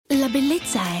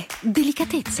bellezza è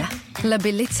delicatezza. La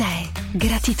bellezza è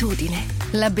gratitudine.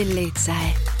 La bellezza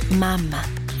è mamma.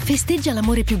 Festeggia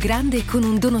l'amore più grande con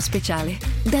un dono speciale.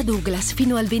 Da Douglas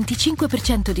fino al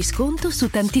 25% di sconto su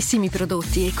tantissimi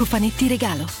prodotti e cofanetti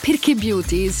regalo. Perché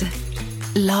beauty is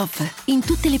love. In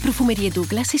tutte le profumerie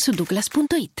Douglas e su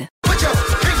douglas.it.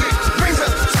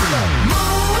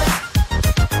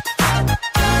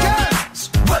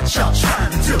 What y'all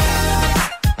trying to do?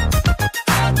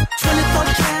 24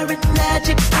 karat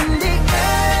magic in the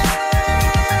air.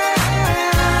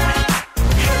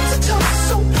 Head to toe,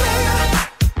 so clear.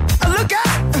 Look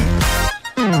out!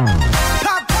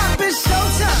 Pop, pop, it's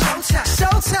showtime.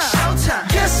 Showtime. Showtime.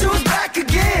 Guess who's back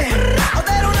again? Oh,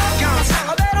 they don't know.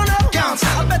 Oh, they don't know.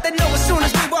 I bet they know as soon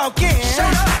as we walk in.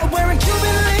 Shut up. I'm wearing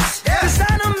Cuban links. Yeah.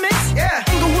 Designer mix. Yeah.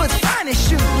 Inglewood's finest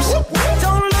shoes. Whoop, whoop.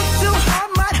 Don't look too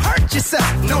hard, might hurt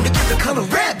yourself. Known to give the color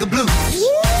red the blues.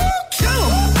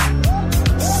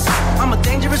 I'm a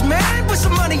dangerous man with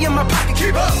some money in my pocket.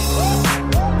 Keep up.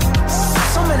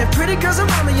 So many pretty girls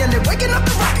around me and they're waking up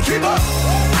the rocket. Keep up.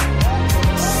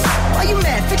 Why you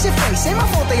mad? Fix your face. Ain't my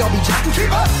fault they all be jocking.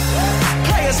 Keep up.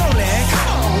 Players only. Come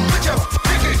on, put your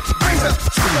pinky rings up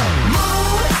to the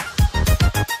moon.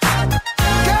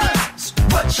 Girls,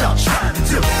 what y'all trying to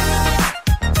do?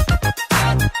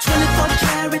 24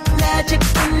 karat magic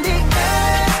in the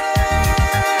air.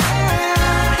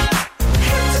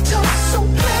 Head to toe, so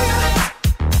clear.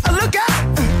 Look out!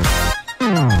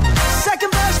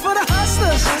 Second verse for the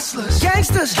hustlers,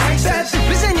 gangsters, bad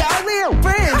bitches and your ugly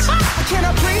friends. I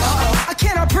cannot preach, I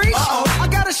cannot preach. I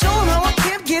gotta show them how I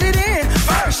can get it in.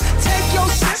 First, take your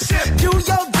sip, do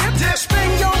your dip,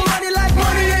 spend your money like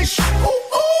money ain't shit. Ooh,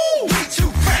 ooh, we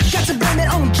too fresh. Got to blame it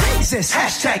on Jesus.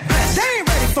 Hashtag blessed. They ain't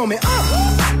ready for me.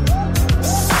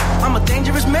 I'm a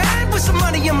dangerous man with some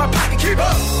money in my pocket. Keep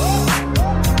up.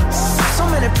 So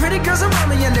many pretty girls around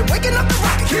me and they're waking up the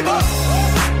rocket. Keep up.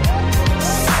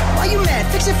 Why you mad?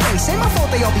 Fix your face. Ain't my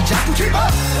fault they all be jocking. Keep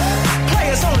up.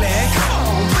 Players only. Come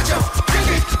on, put your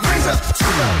pinky rings up to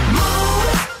the moon.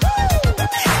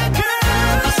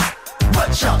 Girls, what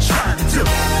y'all trying to do?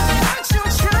 What you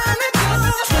trying to do?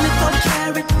 24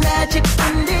 karat magic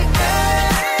in the air.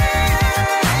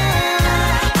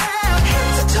 Head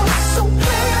to toe, so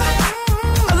clear.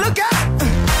 Look out.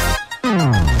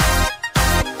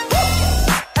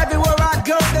 Everywhere I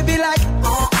go, they be like,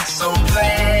 oh, so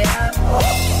clear.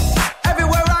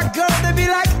 Everywhere I go, they be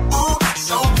like, oh,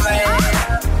 so clear.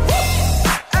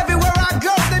 Everywhere I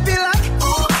go, they be like,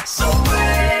 oh, so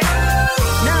clear.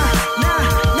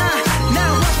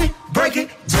 Now, watch me break it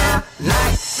down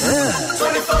like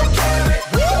 24 karat.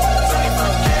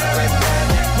 24 karat.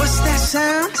 What's that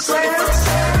sound? 24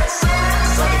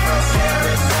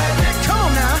 karat. Come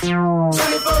on now.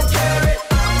 24 karat.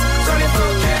 24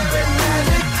 karat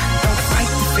magic. Don't fight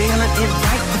the feeling,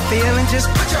 invite the feeling. Just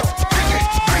put your pinky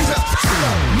rings up to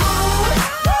the moon.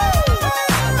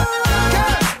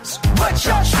 Girls, what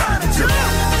y'all trying to do?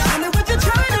 Tell me what you're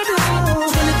trying to do.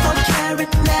 24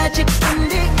 karat magic in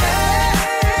the air.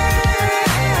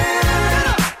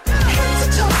 Head to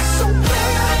toe, so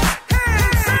clear.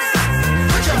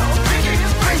 Put your pinky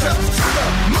rings up to the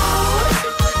moon.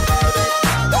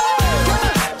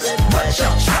 Girls, what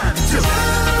y'all trying to do?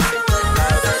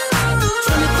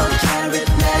 24 karat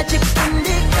magic in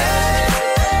the air.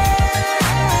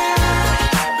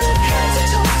 Head to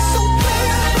toe, so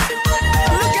clear.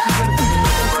 Look out.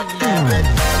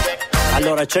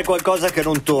 Allora c'è qualcosa che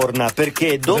non torna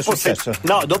perché dopo,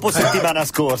 dopo settimana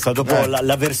scorsa, dopo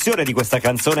la versione di questa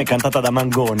canzone cantata da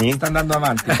Mangoni, sta andando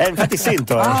avanti. Infatti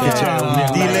sento che c'è un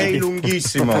delay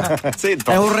lunghissimo. Sento.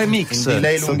 È un remix. Un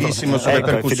delay lunghissimo sulle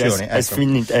percussioni. È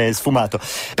sfumato.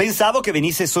 Pensavo che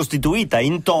venisse sostituita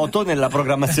in toto nella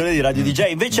programmazione di Radio DJ,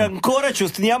 invece ancora ci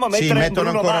ostiniamo a mettere mettono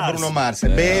Bruno ancora Mars. Bruno Mars.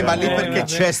 Ma lì perché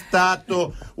c'è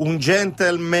stato un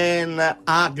gentleman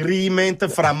agreement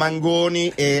fra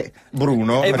Mangoni e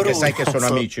Bruno, perché Bruno, sai che sono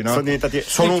amici, no? Sono diventati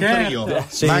Sono un trio.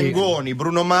 Sì. Mangoni,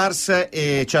 Bruno Mars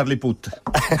e Charlie Puth.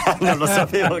 Non lo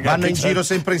sapevo. Vanno in giro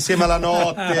sempre insieme alla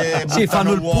notte. Sì,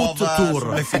 fanno il buttano Put uova Tour.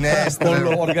 sulle finestre.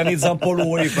 Lo organizza un po'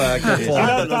 lui. In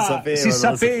realtà si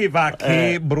sapeva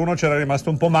che Bruno c'era rimasto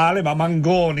un po' male, ma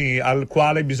Mangoni, al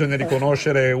quale bisogna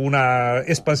riconoscere una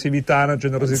espansività, una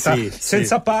generosità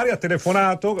senza pari, ha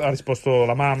telefonato, ha risposto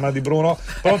la mamma di Bruno: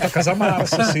 pronto a casa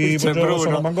Mars? Sì, buongiorno,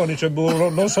 sono Mangoni, c'è Bruno,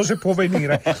 non so se può venire.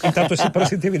 dire. Intanto si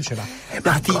presentiva e diceva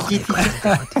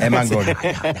è Mangoni.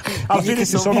 alla fine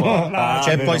si sono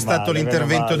C'è poi stato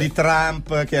l'intervento di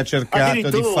Trump che ha cercato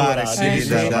di fare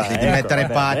di mettere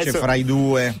pace fra i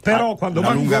due. Però quando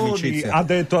Mangoni amicizia. ha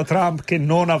detto a Trump che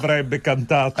non avrebbe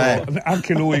cantato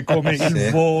anche lui come il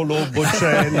Volo,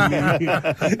 Bocelli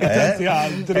e tanti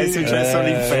altri, è successo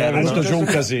l'inferno. È stato giù un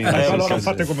casino. Allora casino.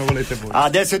 fate come volete voi.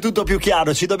 Adesso è tutto più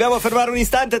chiaro, ci dobbiamo fermare un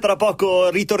istante, tra poco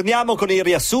ritorniamo con il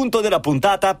riassunto della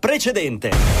puntata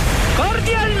precedente.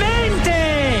 Cordialmente!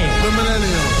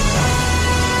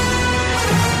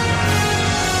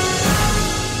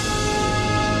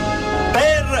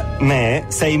 Per me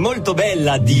sei molto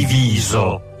bella di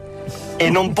viso e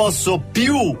non posso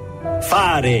più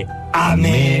fare a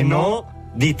meno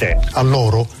di te. A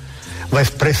loro va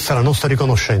espressa la nostra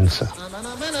riconoscenza.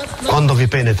 Quando vi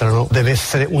penetrano deve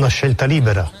essere una scelta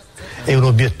libera e un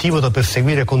obiettivo da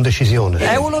perseguire con decisione.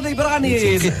 È uno dei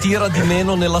brani che tira di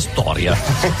meno nella storia.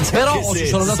 Però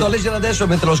sono andato a leggere adesso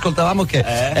mentre lo ascoltavamo che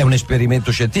è un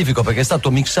esperimento scientifico perché è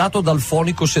stato mixato dal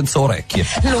fonico senza orecchie.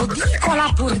 Lo dico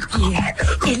alla portiera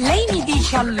e lei mi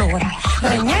dice allora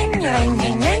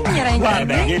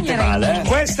Guarda, niente male.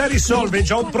 Questa risolve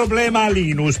già un problema a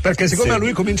Linus, perché siccome a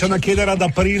lui cominciano a chiedere ad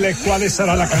aprile quale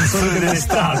sarà la canzone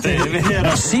dell'estate. È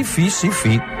vero. Si fi.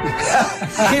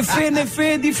 Che fe ne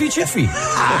fe diffice fi.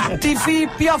 Ti fi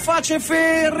pia face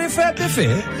fe re fe be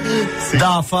fe.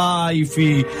 Da fai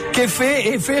fi. Che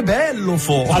fe e fe bello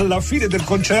fo. Alla fine del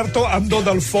concerto andò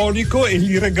dal fonico e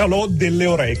gli regalò delle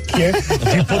orecchie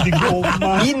tipo di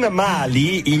gomma. In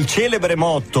Mali il celebre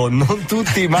motto "non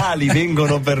tutti i mali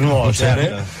vengono per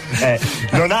nuocere"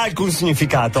 non ha alcun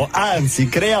significato, anzi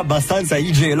crea abbastanza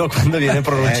il gelo quando viene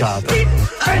pronunciato.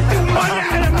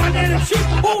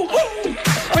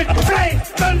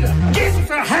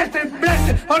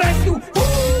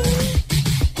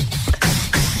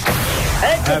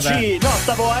 Eccoci, no,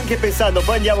 stavo anche pensando,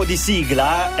 poi andiamo di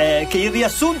sigla, che il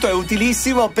riassunto è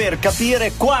utilissimo per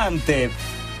capire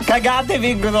quante cagate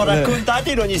vengono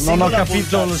raccontate in ogni singola Non ho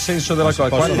capito puntata. il senso della cosa.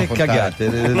 Quante cagate?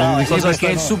 No, Cosa perché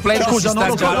il supplente Scusa,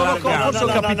 non ho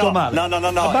capito male.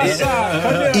 No.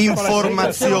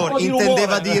 Informazioni,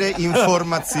 intendeva dire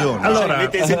informazioni. Allora,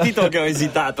 avete sentito che ho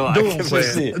esitato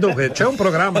anche. Dunque, c'è un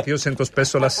programma che io sento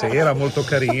spesso la sera, molto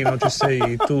carino, ci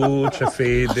sei tu, c'è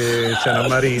Fede, c'è Anna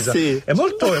Marisa. Sì. È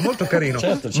molto carino.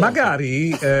 Certo.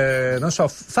 Magari, non so,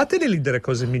 fateli delle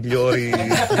cose migliori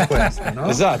di queste, no?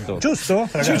 Esatto. Giusto?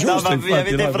 No, Giusto, ma vi infatti,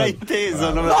 avete no,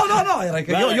 frainteso. No, era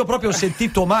che io proprio ho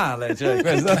sentito male. Cioè,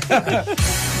 questo.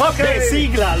 Ok,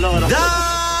 sigla allora.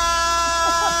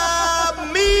 Da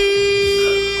Milano!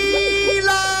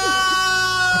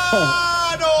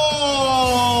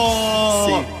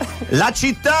 Sì. La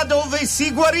città dove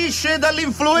si guarisce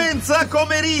dall'influenza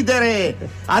come ridere.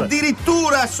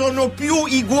 Addirittura sono più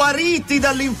i guariti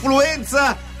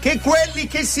dall'influenza che quelli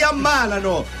che si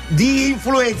ammalano di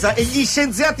influenza, e gli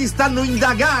scienziati stanno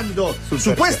indagando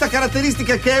su questa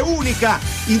caratteristica che è unica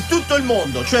in tutto il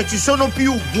mondo, cioè ci sono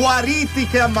più guariti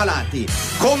che ammalati.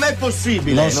 Com'è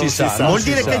possibile? Non si sa. Vuol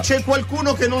dire che c'è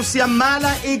qualcuno che non si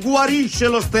ammala e guarisce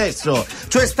lo stesso,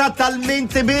 cioè sta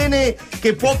talmente bene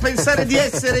che può pensare di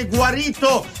essere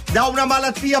guarito da una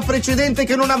malattia precedente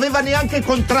che non aveva neanche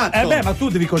contratto. Ma tu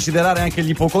devi considerare anche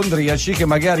gli ipocondriaci che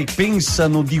magari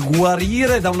pensano di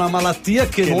guarire da una malattia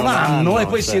che non hanno e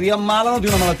poi si riammalano di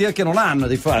una malattia che non hanno,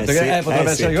 di fatto.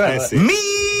 Potrebbe essere quello. Milano!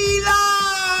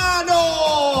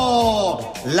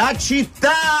 La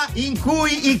città in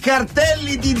cui i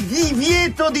cartelli di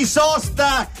divieto di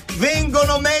sosta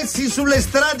vengono messi sulle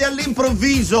strade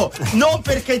all'improvviso, non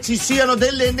perché ci siano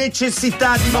delle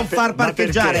necessità di non far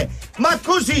parcheggiare, ma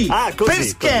così, per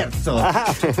scherzo,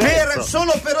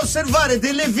 solo per osservare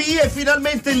delle vie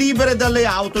finalmente libere dalle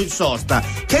auto in sosta,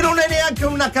 che non è neanche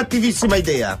una cattivissima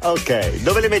idea. Ok,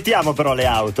 dove le mettiamo però le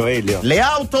auto, Elio? Le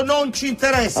auto non ci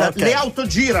interessa, le auto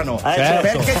girano,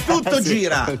 perché tutto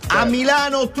gira. Okay. A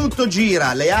Milano tutto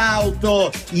gira, le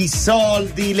auto, i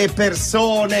soldi, le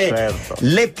persone,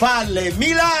 le palle.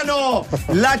 Milano,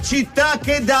 la città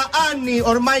che da anni,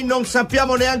 ormai non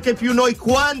sappiamo neanche più noi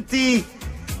quanti,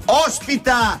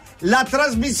 ospita la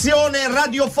trasmissione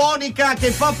radiofonica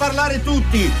che fa parlare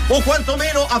tutti, o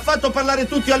quantomeno ha fatto parlare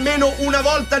tutti almeno una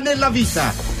volta nella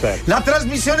vita. La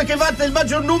trasmissione che vanta il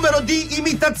maggior numero di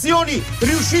imitazioni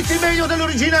riusciti meglio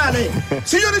dell'originale.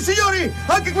 Signore e signori,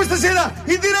 anche questa sera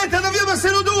in diretta da Via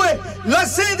Masseno 2, la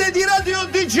sede di Radio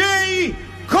DJ,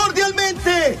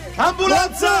 cordialmente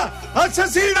Ambulanza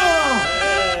Assassino.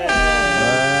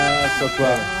 Ecco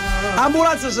qua.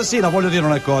 Ambulanza assassina, voglio dire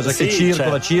una cosa, che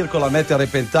circola, mette a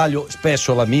repentaglio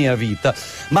spesso la mia vita,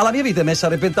 ma la mia vita è messa a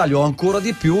repentaglio ancora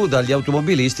di più dagli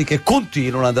automobilisti che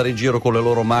continuano ad andare in giro con le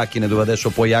loro macchine, dove adesso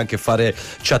puoi anche fare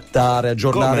chattare,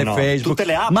 aggiornare Facebook, tutte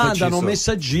le app mandano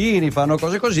messaggini, fanno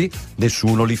cose così,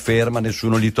 nessuno li ferma,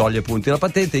 nessuno gli toglie punti alla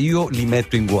patente, io li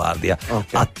metto in guardia.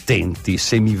 Attenti,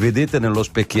 se mi vedete nello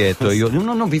specchietto, io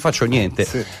non vi faccio niente,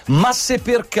 ma se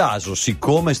per caso,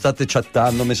 siccome state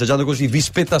chattando, messaggiando così, vi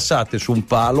spetassate su un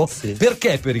palo,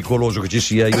 perché è pericoloso che ci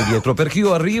sia io dietro? Perché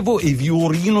io arrivo e vi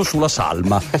urino sulla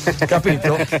salma,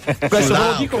 capito? Questo ve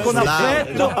lo dico con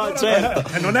affetto. No, certo.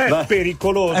 Non è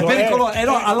pericoloso. È pericoloso,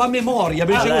 no, alla memoria,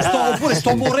 oppure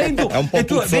sto morendo e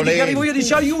tu vedi che arrivo io e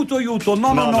dici aiuto.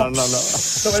 No.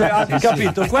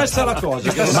 Capito? Questa è la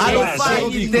cosa. Ma lo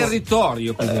fai in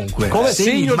territorio comunque. Come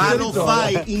segno ma di lo territorio.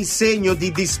 fai in segno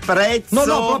di disprezzo?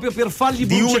 No, proprio per fargli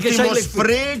di bucce che ultimo c'hai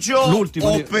sfregio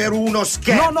o per uno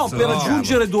scherzo? No, per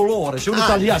aggiungere dolore. Se uno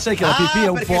taglia, sai che la pipì è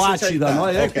un po' acida, no?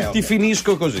 Ti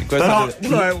finisco così. Però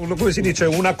uno è come si dice,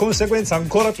 una conseguenza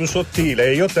ancora più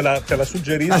sottile. Io te la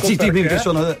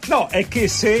suggerisco. No, è che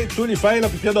se tu gli fai la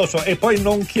pipì addosso e poi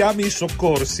non chiami i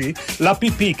soccorsi, la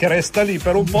pipì che resta lì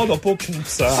per un po' dopo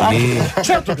puzza.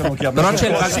 Certo che non chiami. Però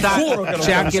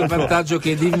c'è anche il vantaggio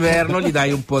che d'inverno gli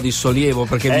dai un po' di sollievo,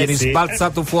 perché vieni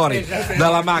sbalzato fuori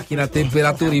dalla macchina a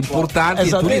temperature importanti e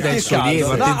tu gli dai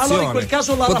sollievo. Attenzione. Allora in quel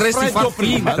caso la potresti far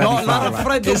finta di la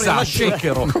raffreddo prima, la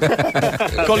shakero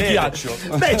col ghiaccio.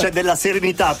 Beh, c'è della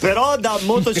serenità, però da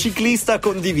motociclista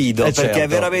condivido, perché è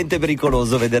veramente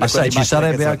pericoloso vedere. Ma sai, ci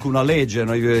sarebbe anche una legge,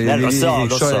 no? I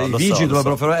vigili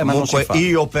dovrebbero fare, ma comunque non si fa.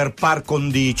 io per par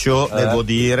condicio devo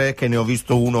dire che ne ho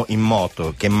visto uno in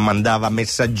moto che mandava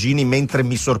messaggini mentre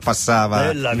mi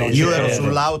sorpassava. Io ero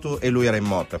sull'auto e lui era in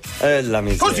moto.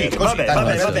 Così.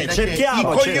 Vabbè.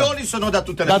 Cerchiamo. I coglioni sono da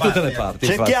tutte le parti.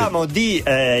 Cerchiamo di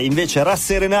invece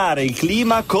rasserenare il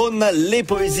clima con le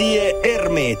poesie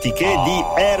ermetiche di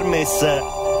Hermes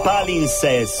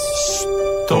Palinsest.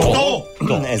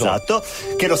 Esatto,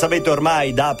 che lo sapete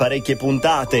ormai da parecchie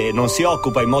puntate non si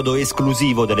occupa in modo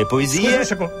esclusivo delle poesie.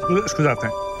 Scusate,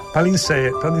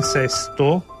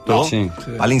 palinsesto?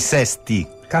 Palinsesti.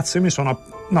 Cazzo, mi sono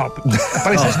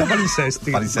palinsesto o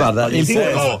palinsesti? Guarda, il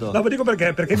sesto. No, dico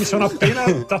perché mi sono appena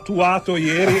tatuato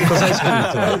ieri. Cosa hai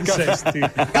scritto? Palinsesti.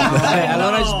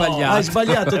 Allora hai sbagliato. Hai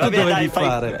sbagliato, tu dovevi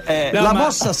fare. La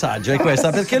mossa saggia è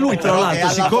questa, perché lui tra l'altro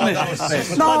siccome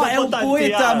è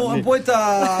un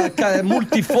poeta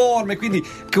multiforme, quindi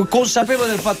consapevole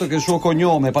del fatto che il suo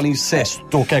cognome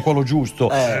Palinsesto, che è quello giusto,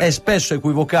 è spesso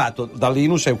equivocato da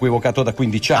Linus, è equivocato da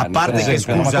 15 anni. A parte che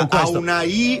scusa, ha una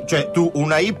I, cioè tu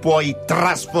una I puoi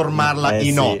trasformarla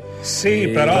in O. Sì,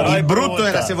 però il brutto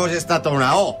era se fosse stata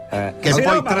una O, che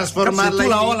puoi trasformarla in I. Tu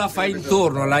la O la fai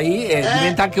intorno alla I e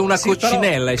diventa anche una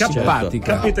coccinella, è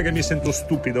simpatica. Capite che mi sento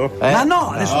stupido? Ma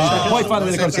no, adesso puoi fare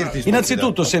delle cose.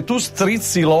 Innanzitutto, se tu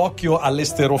strizzi l'occhio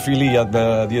all'esterofilia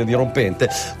di rompente,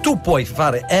 tu puoi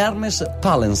fare Hermes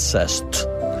Palinsest.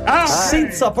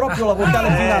 Senza proprio la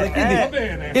vocale finale, quindi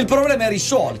il problema è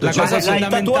risolto. L'hai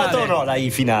tatuato o no la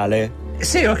I finale?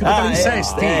 Sì, ho capito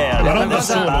Palinsesti. Ma non da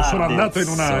solo, sono andato in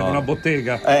una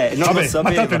bottega. Non lo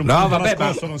sapevo. Ma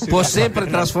può sempre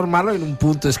trasformarlo in un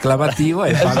punto esclamativo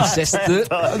e Palinsest.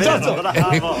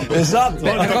 Esatto.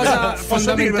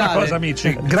 Posso dire una cosa,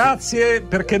 amici? Grazie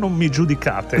perché non mi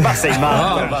giudicate. Ma sei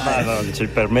matto, non ci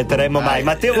permetteremo mai.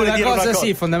 Matteo vuole dire una cosa?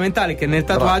 Sì, fondamentale che nel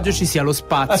tatuaggio ci sia lo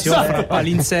spazio fra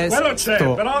palinsesto. Quello c'è,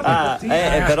 però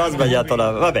ha sbagliato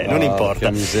vabbè, non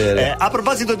importa. A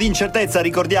proposito di incertezza,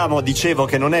 ricordiamo, dicevo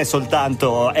che non è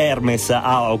soltanto Hermes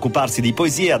a occuparsi di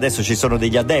poesia, adesso ci sono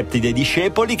degli adepti, dei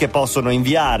discepoli che possono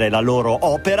inviare la loro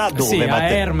opera dove? A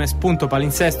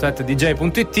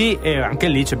hermes.palinsesto@dj.it, e anche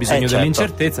lì c'è bisogno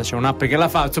dell'incertezza, c'è un'app che la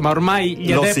fa, insomma ormai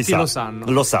gli adepti lo sanno.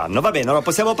 Lo sanno, va bene, allora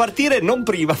possiamo partire, non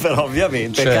prima però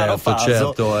ovviamente, caro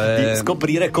Faso, di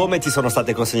scoprire come ti sono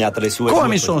state consegnate le sue. Come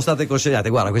mi sono state consegnate?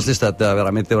 Guarda, questa è stata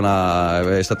veramente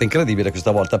è stata incredibile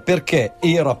questa volta, perché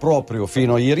era proprio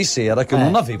fino a ieri sera che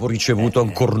non avevo ricevuto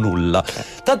ancora nulla,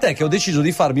 tant'è che ho deciso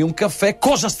di farmi un caffè,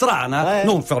 cosa strana,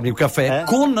 non farmi un caffè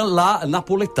con la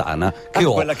napoletana che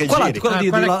ho, quella che quella di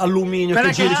alluminio che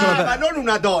giri, ma non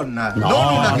una donna,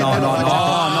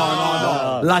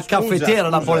 la caffettiera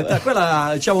napoletana, quella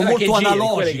diciamo molto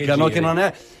analogica, no? Che non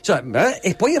è,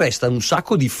 e poi resta un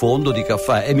sacco di fondo di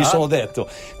caffè e mi sono detto,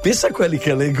 pensa a quelli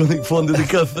che leggono i fondi di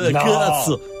caffè,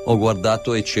 cazzo. Ho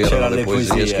guardato e c'erano le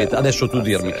poesie scritte. Adesso tu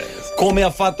dirmi come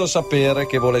ha fatto a sapere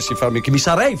che volessi farmi, che mi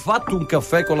sarei fatto un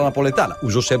caffè con la napoletana?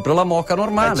 Uso sempre la moka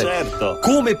normale. Certo.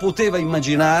 Come poteva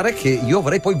immaginare che io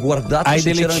avrei poi guardato? Hai se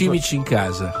delle c'erano cimici in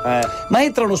casa? Ma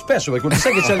entrano spesso perché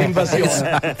sai che c'è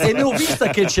l'invasione e ne ho vista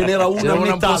che ce n'era una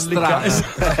metallica.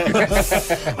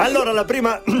 Allora, la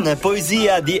prima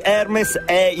poesia di Hermes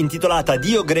è intitolata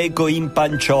Dio greco in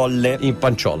panciolle. In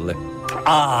panciolle.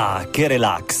 Ah, che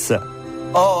relax.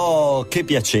 Oh, che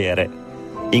piacere.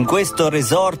 In questo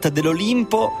resort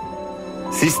dell'Olimpo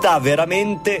si sta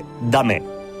veramente da me.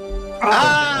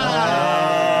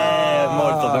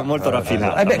 Molto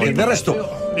raffinato. Del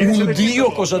resto, un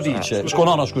dio cosa dice?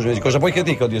 No, scusi, cosa vuoi che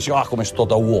dica? Dice, come sto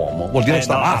da uomo? Vuol dire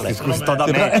sta male. Sto da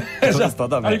me. Sto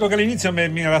da me. Dico che all'inizio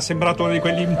mi era sembrato uno di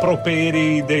quegli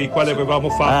improperi dei quali avevamo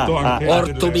fatto anche.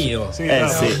 Orto mio. Sì.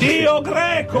 Dio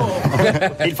greco!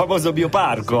 Il famoso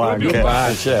bioparco anche.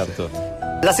 Certo.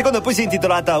 La seconda poesia è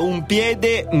intitolata Un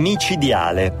piede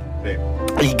micidiale.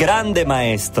 Il grande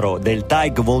maestro del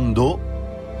Taekwondo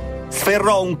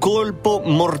sferrò un colpo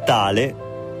mortale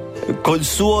col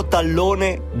suo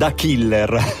tallone da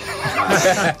killer.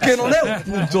 Che non è un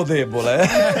punto debole,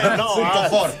 no, punto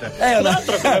forte. Un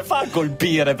altro come fa a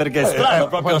colpire, perché è strano,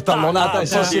 proprio tallonata è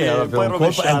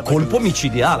un colpo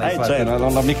micidiale, infatti, certo.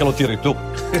 non mica lo tiri tu.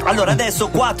 Allora, adesso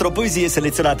 4 poesie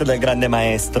selezionate dal grande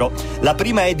maestro. La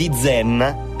prima è di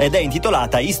Zen ed è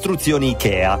intitolata Istruzioni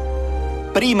Ikea.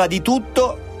 Prima di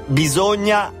tutto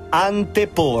bisogna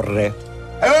anteporre.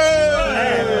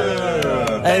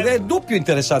 Ed è doppio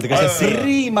interessante che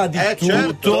prima di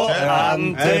tutto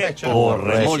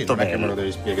anteporre. Molto bene. Me lo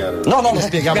devi spiegare. No, lo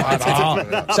spieghiamo.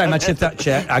 Sai, ma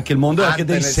c'è anche il mondo anche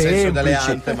dei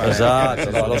semplici.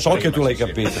 Esatto, lo so che tu l'hai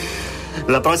capito.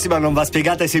 La prossima non va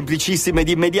spiegata, è semplicissima ed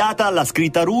immediata. L'ha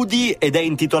scritta Rudy ed è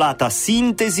intitolata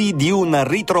Sintesi di un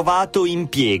ritrovato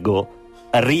impiego.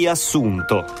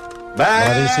 Riassunto.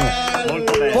 Bravissimo.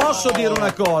 Posso dire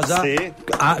una cosa? Sì.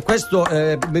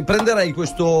 Prenderei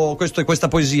questa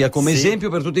poesia come esempio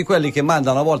per tutti quelli che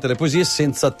mandano a volte le poesie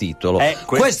senza titolo.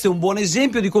 Questo è un buon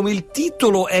esempio di come il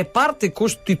titolo è parte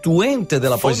costituente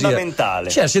della poesia. Fondamentale.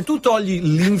 Cioè, se tu togli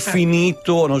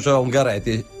l'infinito, non so,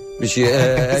 Ungaretti, dici,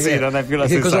 sì, non è più la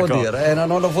che stessa cosa vuol dire?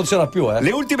 Non funziona più.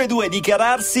 Le ultime due: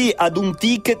 dichiararsi ad un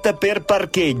ticket per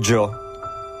parcheggio.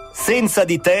 Senza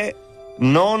di te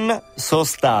non so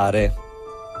stare.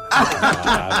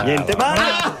 Niente male.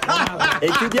 E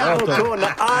chiudiamo con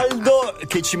Aldo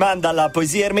che ci manda la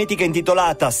poesia ermetica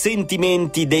intitolata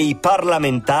Sentimenti dei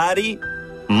parlamentari,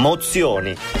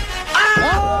 mozioni.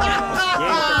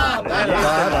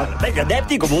 Gli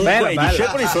adepti comunque, i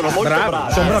discepoli sono molto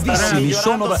bravi. Sono bravissimi,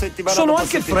 sono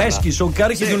anche freschi, sono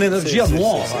carichi di un'energia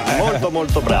nuova.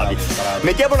 Molto bravi.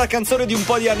 Mettiamo una canzone di un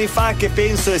po' di anni fa che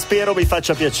penso e spero vi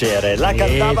faccia piacere. La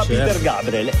cantava Peter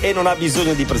Gabriel e non ha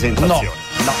bisogno di presentazioni.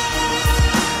 No.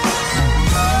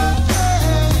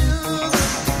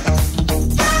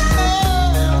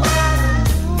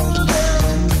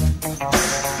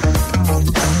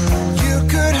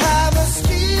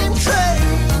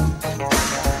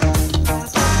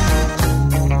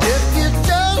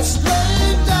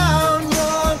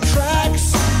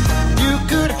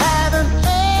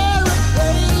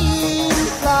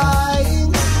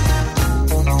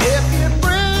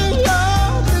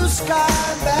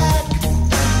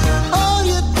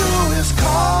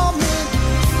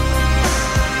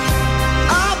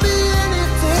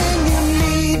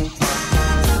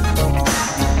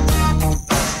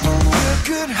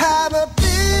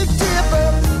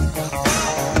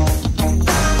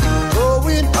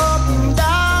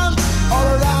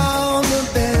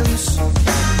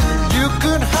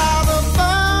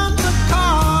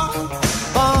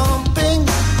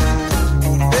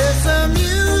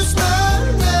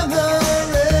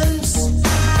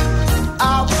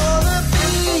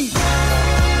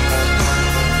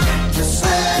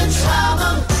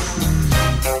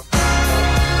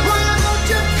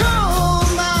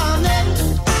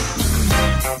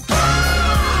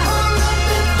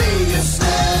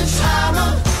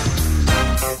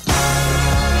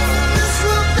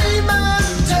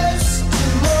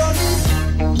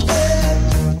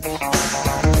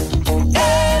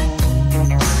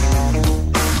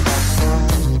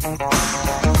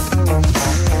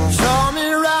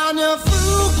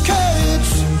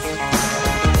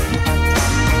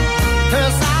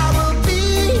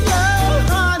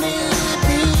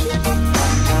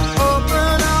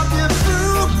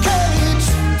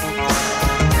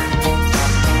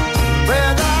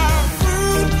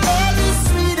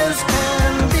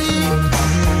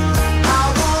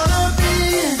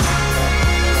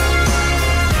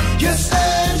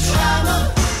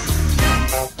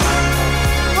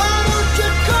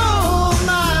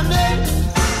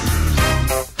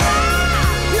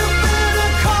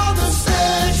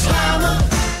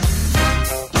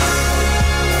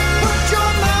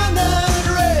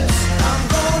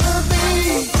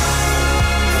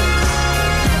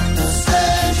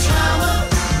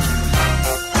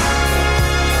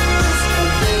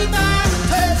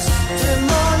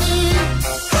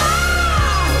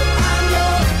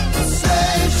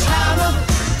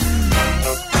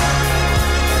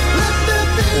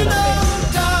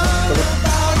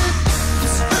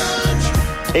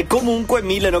 E comunque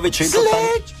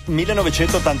 1986.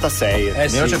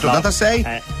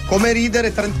 1986, come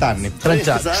ridere 30 anni.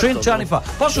 30 anni, Esatto. 100 anni fa.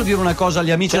 Posso dire una cosa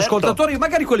agli amici ascoltatori,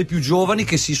 magari quelli più giovani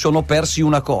che si sono persi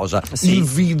una cosa, il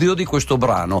video di questo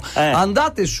brano.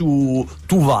 Andate su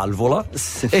Tu Valvola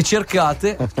e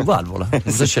cercate Tu Valvola.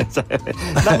 Cosa c'è?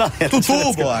 Tu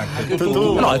tubo anche.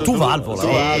 No, è Tu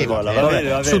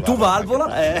Valvola. Su Tu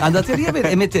Valvola andate lì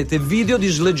e mettete video di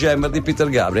Sledgehammer di Peter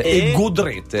Gabriel e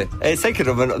godrete. E sai che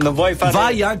non vuoi fare.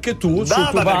 Vai anche tu su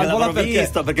Tu Valvola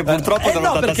perché purtroppo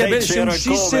perché se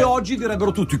uscisse oggi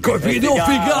direbbero tutti che video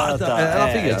figata. È la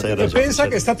figata. E pensa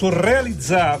che è stato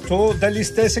realizzato dagli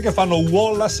stessi che fanno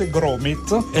Wallace e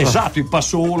Gromit. Esatto, il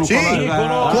passono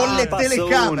con le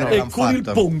telecamere e con il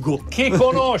pongo. Chi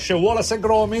conosce Wallace e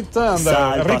Gromit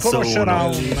riconoscerà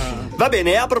Va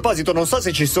bene, e a proposito, non so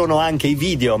se ci sono anche i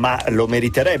video, ma lo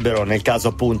meriterebbero nel caso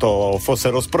appunto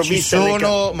fossero sprovviste. Ci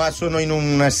sono, ma sono in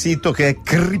un sito che è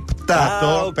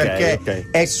criptato perché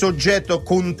è soggetto a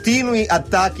continui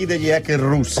attacchi degli hacker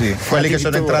russi, quelli che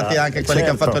sono entrati anche quelli che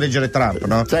hanno fatto leggere Trump,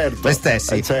 no? Le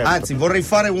stessi. Anzi, vorrei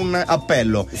fare un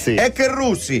appello. Hacker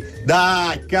russi,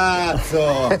 dai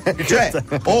cazzo! Cioè,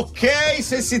 ok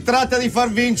se si tratta di far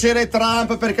vincere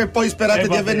Trump perché poi sperate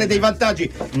di averne dei vantaggi,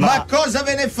 ma cosa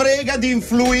ve ne frega di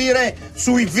influire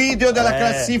sui video della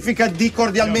classifica di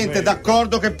Cordialmente?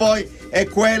 D'accordo che poi è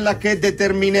quella che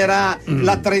determinerà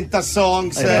la 30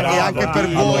 songs e anche per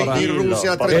voi in Russia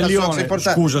la 30 songs è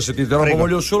importante. Scusa se ti interrompo,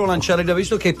 voglio solo lanciare,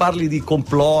 visto che parli di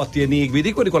complotti, enigmi,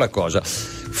 di quella cosa.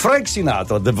 Frank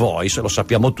Sinatra, The Voice, lo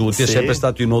sappiamo tutti, è sempre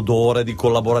stato in odore di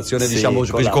collaborazione, diciamo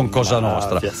con Cosa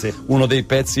Nostra. Uno dei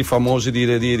pezzi famosi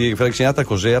di Frank Sinatra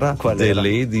cos'era? The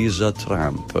Ladies a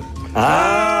Trump.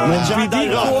 Non vi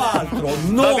dico altro,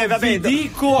 non vi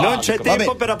dico altro. Non c'è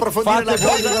tempo per approfondire la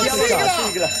cosa.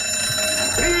 Sigla.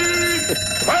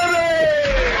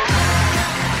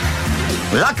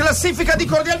 La classifica di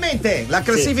Cordialmente, la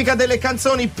classifica delle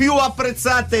canzoni più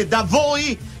apprezzate da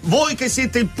voi che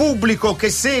siete il pubblico che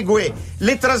segue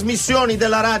le trasmissioni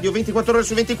della radio 24 ore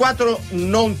su 24.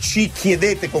 Non ci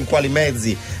chiedete con quali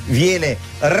mezzi viene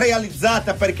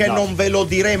realizzata perché non ve lo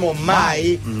diremo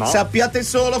mai. Sappiate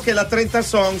solo che la 30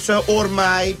 Songs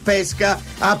ormai pesca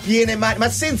a piene mani, ma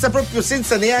senza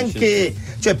neanche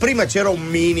cioè prima c'era un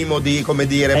minimo di come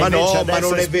dire, ma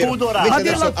non è vero. Ma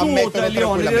dirla tu,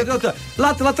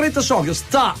 la 30 Songs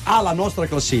sta alla nostra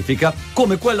classifica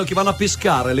come quello che vanno a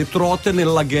pescare le trote nel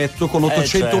laghetto con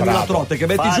 800.000 trote, che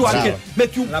metti giù anche,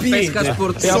 metti un piede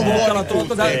e abbocca la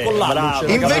trota con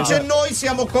l'alluce. Invece noi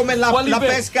siamo come la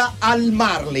pesca al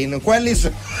marlin, quelli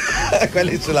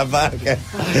sulla barca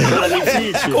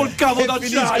col cavo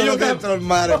d'acciaio dentro il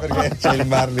mare perché c'è il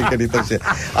marlin che li tocca.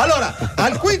 Allora,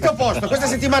 al quinto posto questa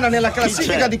settimana nella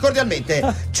classifica di Cordialmente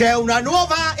c'è una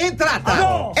nuova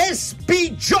entrata.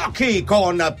 SP Giochi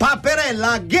con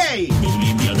Paperella Gay.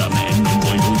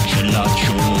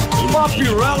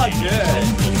 Paperella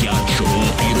Gay.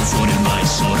 Tiro fuori il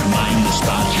mais, ormai lo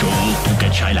spaccio. Tu che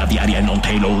c'hai la diaria e non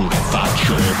te lo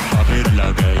faccio.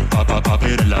 Paperella Gay,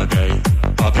 Paperella Gay,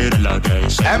 Paperella Gay.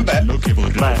 Sei quello che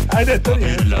vorrei. Hai detto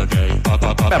niente.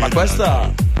 Beh, ma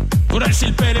questa vorresti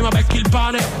il pene ma becchi il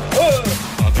pane.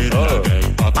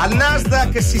 Al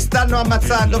Nasdaq si stanno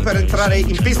ammazzando per entrare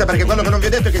in pista, perché quello che non vi ho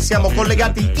detto è che siamo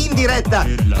collegati in diretta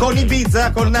con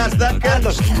Ibiza, col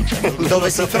Nasdaq, dove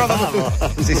si trovano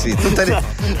tutte le...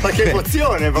 Ma che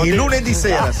emozione! Il lunedì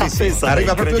sera,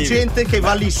 arriva proprio gente che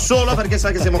va lì solo perché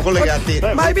sa che siamo collegati.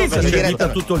 Ma Ibiza si invita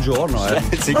tutto il giorno,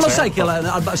 non lo sai che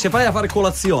se vai a fare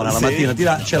colazione alla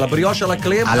mattina c'è la brioche alla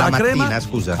crema? Alla mattina,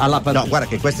 scusa. No, guarda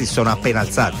che questi sono appena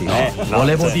alzati.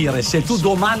 Volevo dire, se tu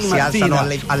domani si mattina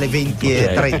alzano alle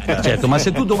 20:30. Certo, ma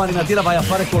se tu domani mattina vai a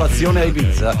fare colazione a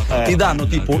Ibiza, ti danno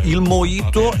tipo il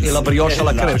mojito e la brioche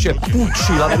alla crema, cioè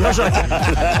pucci la brioche alla crema.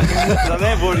 Non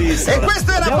è buonissimo. E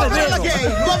questo era Paperella Gay,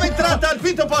 nuova entrata al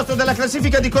quinto posto della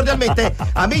classifica di Cordialmente.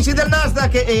 Amici del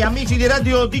Nasdaq e amici di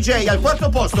Radio DJ, al quarto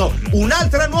posto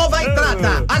un'altra nuova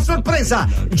entrata. A sorpresa,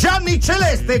 Gianni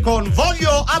Celeste con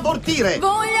Voglio abortire.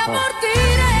 Voglio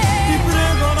abortire. Ti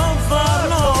prego non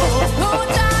farlo. Ho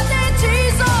già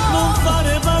deciso. Non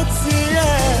fare pazzie.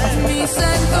 Mi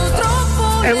sento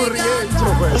troppo. È un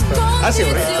rientro questo. Ah sì, è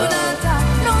un rientro.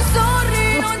 Non so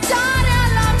rinunciare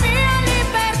alla mia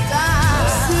libertà.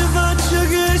 Se faccio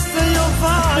questo io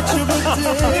faccio per te.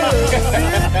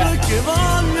 Perché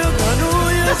voglio che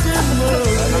lui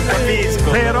Non capisco.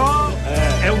 Però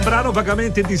è un un brano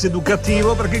vagamente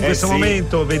diseducativo perché in questo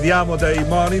momento vediamo dai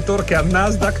monitor che al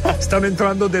Nasdaq stanno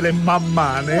entrando delle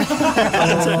mammane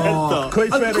coi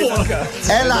ferri da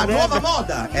cazzo. È la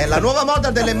nuova moda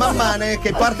delle mammane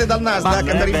che parte dal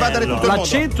Nasdaq per invadere tutto il mondo.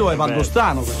 L'accento è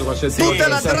valdostano questo qua. Tutta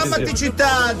la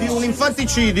drammaticità di un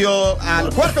infanticidio.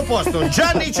 Al quarto posto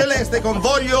Gianni Celeste con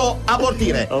Voglio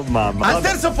abortire. Al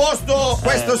terzo posto,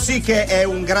 questo sì che è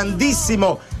un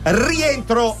grandissimo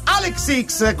rientro, Alex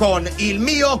X con Il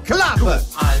mio club.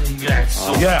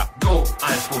 All'ingresso, go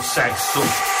al possesso.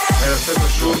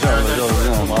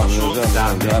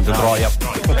 Troia.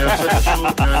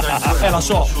 La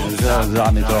so.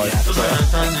 Gianni Troia.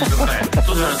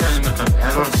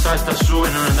 Salta su e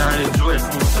non andare giù e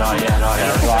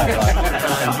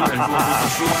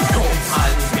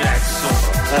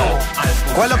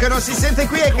Quello che non si sente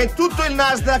qui è che tutto il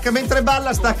Nasdaq mentre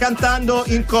balla sta cantando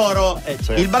in coro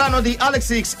il brano di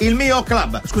Alex X, Il mio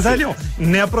club. Scusate,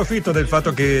 ne approfitto del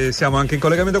fatto che siamo anche in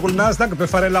collegamento col Nasdaq per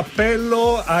fare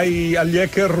l'appello agli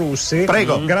hacker russi.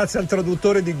 Prego. Grazie al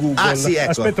traduttore di Google. Ah, sì,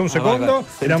 ecco. Aspetta un secondo,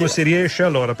 vediamo se riesce.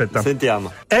 Allora, aspetta.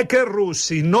 Sentiamo. Hacker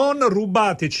russi, non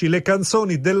rubateci le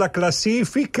canzoni della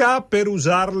classifica per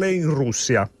usarle in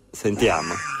Russia.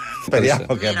 Sentiamo.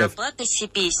 Speriamo che abbia... Рабатывайте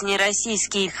песни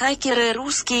российские хакеры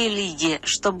русские лиги,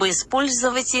 чтобы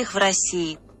использовать их в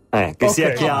России. Che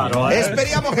sia chiaro. E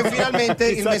speriamo che finalmente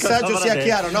il messaggio sia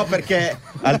chiaro, no? Perché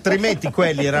altrimenti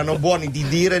quelli erano buoni di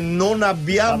dire non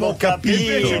abbiamo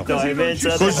capito.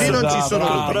 Così non ci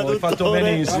sono tutti. Hai fatto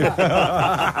benissimo.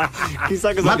 Ma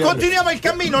continuiamo il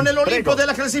cammino nell'Olimpo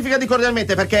della classifica di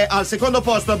Cordialmente, perché al secondo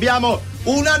posto abbiamo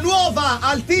una nuova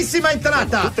altissima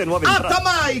entrata.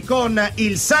 Atamai con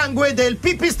Il sangue del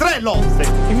pipistrello.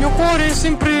 Il mio cuore è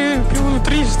sempre più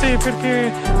triste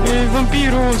perché il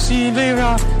vampiro si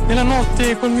leva nella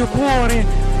notte col mio cuore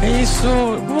e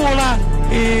esso vola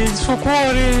e il suo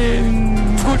cuore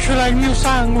gocciola il mio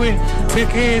sangue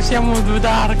perché siamo due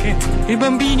dark. I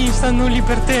bambini stanno lì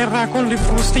per terra con le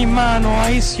fruste in mano, a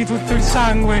essi tutto il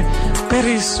sangue per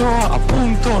esso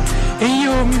appunto, e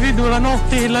io mi vedo la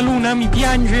notte e la luna mi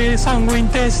piange sangue in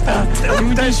testa e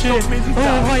mi dice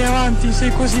oh vai avanti,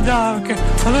 sei così dark.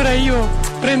 Allora io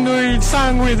prendo il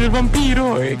sangue del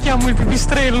vampiro e chiamo il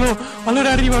pipistrello,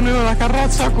 allora arrivano la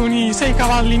carrozza con i 6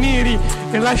 cavalli neri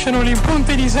e lasciano le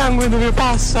impronte di sangue dove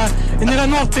passa, e nella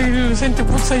notte sente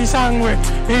puzza di sangue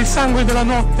e il sangue della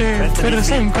notte per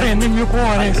sempre nel mio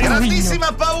cuore.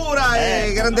 Grandissima paura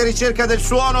e grande ricerca del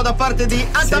suono da parte di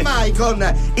Atamai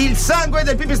con Il sangue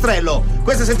del pipistrello.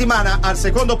 Questa settimana al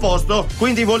secondo posto,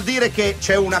 quindi vuol dire che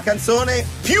c'è una canzone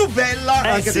più bella,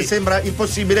 anche se sembra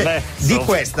impossibile, di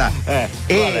questa.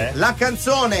 E la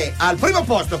canzone al primo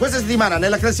posto questa settimana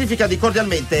nella classifica di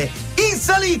Cordialmente, in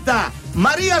salita,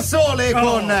 Maria Sole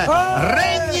con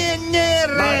Regnegne.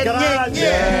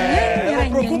 Ero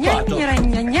preoccupato.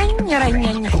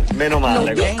 Meno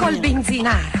male. Lo dico al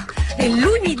benzinaro e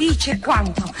lui mi dice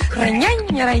quanto.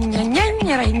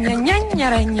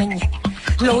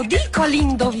 Lo dico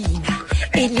all'indovina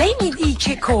e lei mi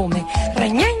dice come.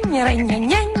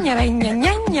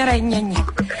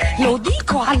 Lo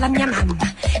dico alla mia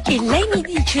mamma e lei mi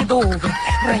dice dove.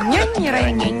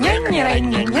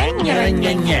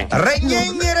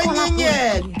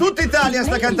 Tutta Italia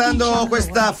sta cantando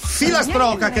questa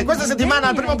filastrocca che questa settimana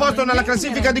al primo posto nella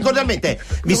classifica di Cordialmente.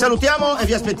 Vi salutiamo e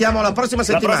vi aspettiamo la prossima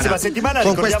settimana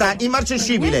con questa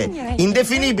immarcescibile,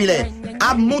 indefinibile,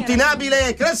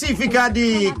 ammutinabile classifica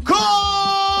di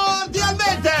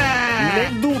Cordialmente.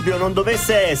 Nel dubbio non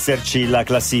dovesse esserci la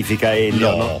classifica,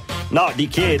 Elio. No, vi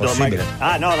chiedo.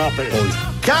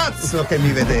 Cazzo che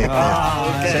mi vedete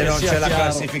se non c'è la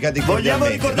classifica di Cordialmente. Vogliamo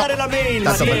ricordare la mail,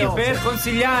 Matteo, per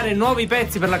consigliare nuovi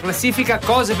pezzi per la classifica,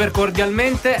 cose per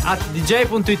Cordialmente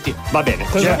 @dj.it. Va bene,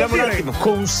 abbiamo un attimo.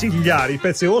 Consigliare i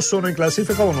pezzi o sono in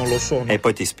classifica o non lo sono. E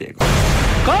poi ti spiego.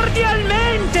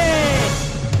 Cordialmente.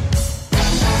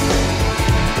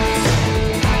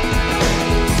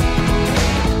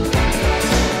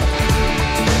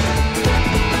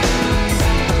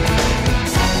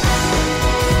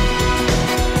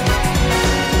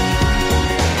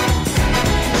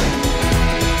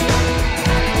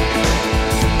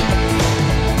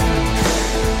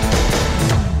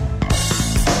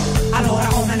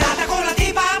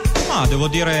 Devo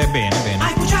dire bene.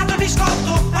 Hai cuciato il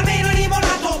biscotto, almeno il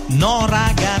limonato. No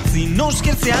ragazzi, non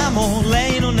scherziamo,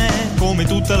 lei non è come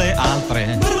tutte le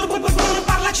altre.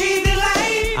 Parlaci di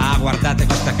lei. Ah, guardate,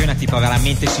 questa qui è una tipa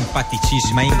veramente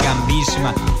simpaticissima,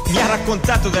 ingambissima. Mi ha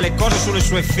raccontato delle cose sulle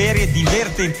sue ferie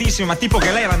divertentissime, ma tipo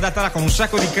che lei era andata là con un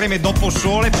sacco di creme dopo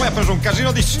sole, poi ha preso un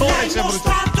casino di sole. Hai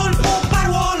mostrato il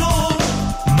pomparuolo.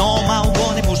 No, ma ho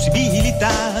buone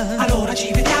possibilità. Allora Allora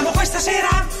ci vediamo questa sera,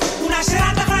 una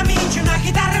serata fra amici, una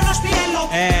chitarra e uno spinello.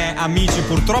 Amici,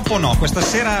 purtroppo no. Questa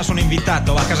sera sono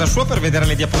invitato a casa sua per vedere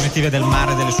le diapositive del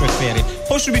mare delle sue ferie.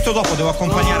 Poi subito dopo devo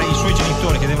accompagnare i suoi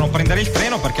genitori che devono prendere il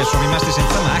treno perché sono rimasti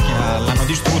senza macchina, l'hanno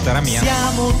distrutta, era mia.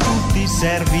 Siamo tutti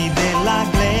servi della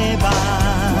gleba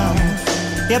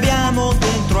e abbiamo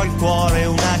dentro al cuore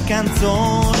una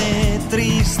canzone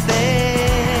triste.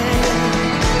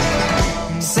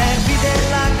 Servi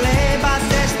della gleba,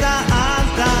 testa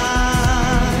alta,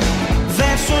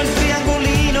 verso il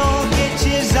triangolino che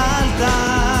ci esalta.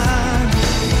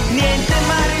 Niente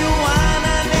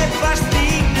marijuana né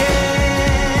pasticche,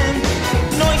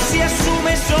 noi si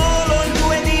assume solo il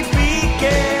 2 di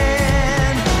picche.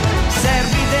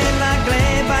 Servi della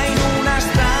gleba in una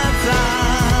stanza,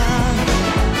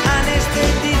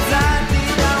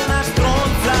 anestetizzati da una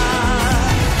stronza,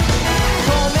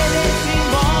 come dei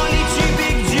simbolici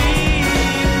Big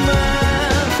Jim.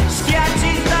 Schiacci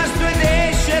il tasto ed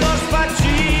esce lo spacim.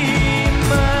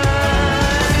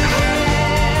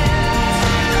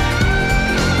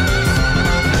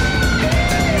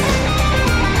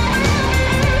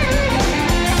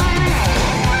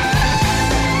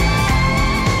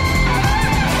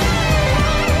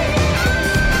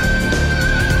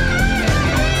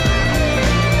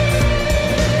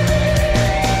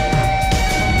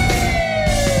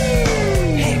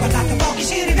 E guardate un po' chi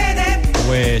si rivede.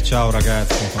 Uè, ciao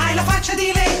ragazzi. Hai la faccia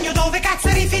di legno, dove cazzo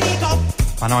eri finito?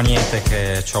 Ma no, niente,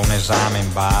 che c'ho un esame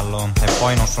in ballo e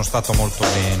poi non sono stato molto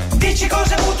bene. Dici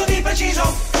cosa hai avuto di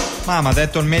preciso? Ma m'ha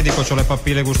detto il medico, c'ho le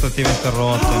papille gustative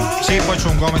interrotte. Sì, poi c'ho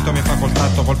un gomito, mi fa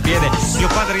contatto col piede. Mio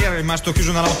padre ieri è rimasto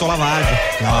chiuso nell'autolavaggio.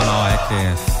 No, è che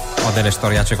ho delle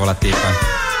storiacce con la tipa.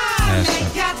 Sì.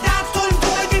 Ti ha dato il 2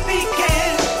 di picche.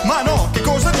 Ma no, che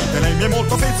cosa dite? Lei mi è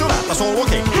molto affezionata, solo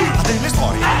che ha delle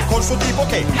storie col suo tipo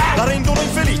che la rendono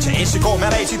infelice. E siccome a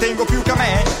lei ci tengo più che a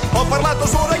me, ho parlato al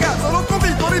suo ragazzo, l'ho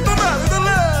convinto a ritornare da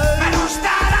lei. Ma non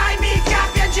starai mica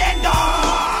piangendo.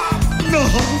 No,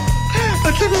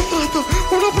 è che mi ha dato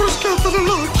una bruscata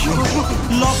nell'occhio.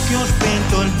 L'occhio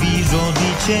spento, il viso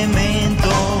di cemento.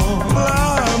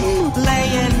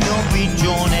 Lei è il mio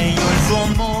pigione, io il suo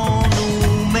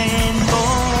monumento.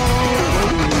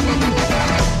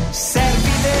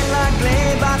 Servi della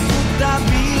gleba tutta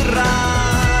birra,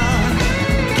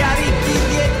 carichi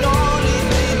di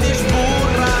etoliti di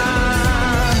sburra.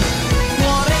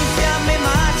 Cuore in fiamme,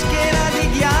 maschera di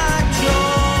ghiaccio,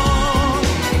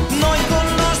 noi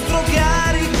col nostro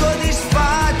carico di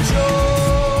spaccio.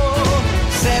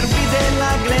 Servi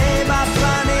della gleba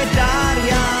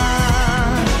planetaria,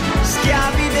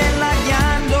 schiavi della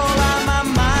ghiandola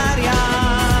mammaria,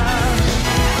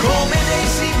 come dei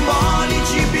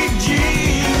simbolici Big Jim.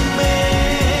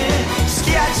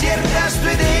 Schiacci il tasto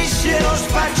ed esce lo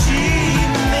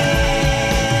spacime.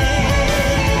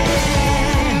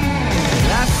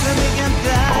 Lasciami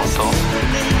cantare.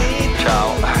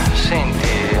 Ciao,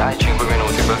 senti, hai 5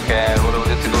 minuti perché volevo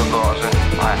dirti due cose.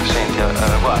 Senti,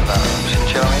 guarda,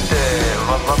 sinceramente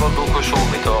vado al dunque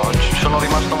subito. Sono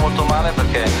rimasto molto male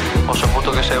perché ho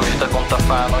saputo che sei uscita con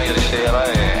Tafano ieri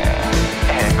sera e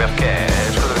perché,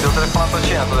 scusa, ti ho telefonato a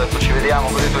cena, ti ho detto ci vediamo,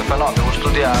 così tu fai no, devo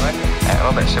studiare.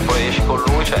 Vabbè, se poi esci con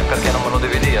lui, cioè, perché non me lo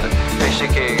devi dire? Pensi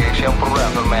che sia un problema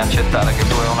per me accettare che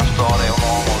tu hai una storia, un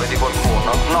uomo, vedi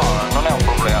qualcuno? No, non è un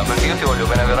problema, perché io ti voglio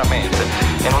bene veramente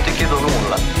e non ti chiedo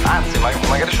nulla. Anzi,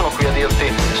 magari sono qui a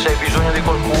dirti se hai bisogno di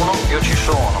qualcuno, io ci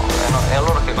sono. E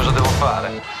allora che cosa devo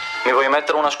fare? Mi vuoi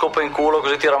mettere una scopa in culo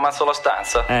così ti ramazzo la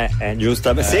stanza?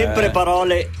 Giustamente. Sempre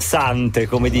parole sante,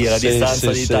 come dire, a distanza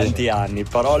di tanti anni.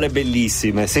 Parole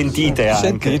bellissime. Sentite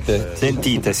anche.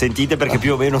 Sentite perché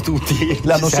più o meno tutti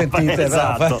l'hanno sentite.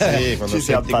 Esatto. Sì, quando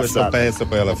senti questo pezzo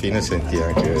poi alla fine senti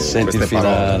anche queste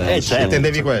parole. Certo.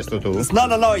 Intendevi questo tu?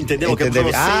 No, intendevo che lo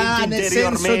senti nel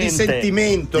senso di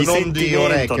sentimento, non di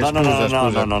orecchie.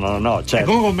 No, certo. E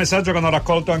comunque un messaggio che hanno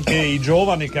raccolto anche i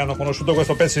giovani che hanno conosciuto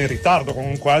questo pezzo in ritardo,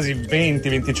 con quasi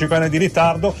 20-25 anni di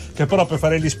ritardo, che però per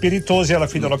fare gli spiritosi alla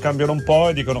fine lo cambiano un po'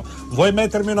 e dicono: vuoi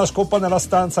mettermi una scopa nella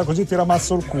stanza così ti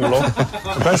ramazzo il culo?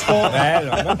 Questo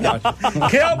bello,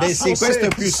 che sì, questo è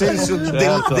più senso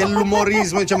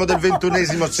dell'umorismo, diciamo, del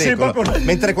XXI secolo,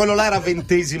 mentre quello là era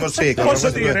XX secolo. Posso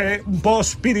dire un po'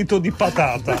 spirito di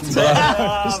patata.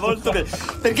 Molto bene,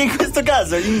 perché in questo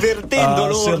caso invertendo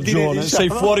l'ordine, diciamo, sei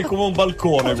fuori come un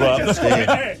balcone, guarda.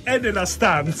 È nella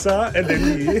stanza ed è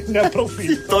lì, ne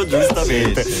approfitto.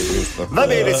 Giustamente. Sì, giusto. Va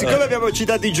bene, siccome abbiamo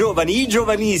citato i giovani, i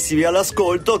giovanissimi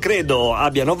all'ascolto credo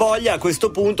abbiano voglia a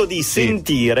questo punto di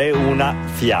sentire una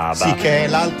fiaba. Sì, che è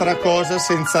l'altra cosa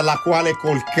senza la quale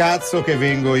col cazzo che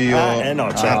vengo io a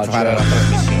fare la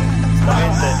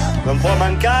trasmissione. Non può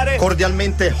mancare.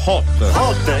 Cordialmente hot.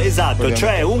 Hot, esatto,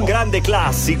 cioè un grande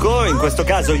classico, in questo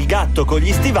caso Il gatto con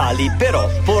gli stivali, però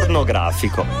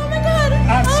pornografico.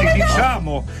 Anzi,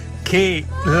 diciamo che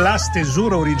la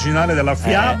stesura originale della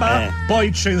fiaba,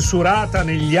 poi censurata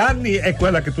negli anni, è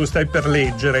quella che tu stai per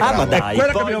leggere. Ma dai, è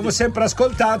quella che abbiamo sempre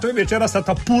ascoltato, invece era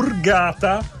stata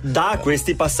purgata da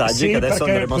questi passaggi che adesso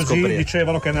andremo a scoprire. Così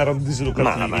dicevano che ne erano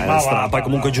diseducativi. Ma poi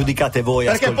comunque giudicate voi.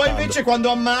 Perché ascoltando. poi invece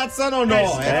quando ammazzano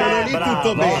quello lì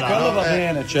tutto bene. Quello va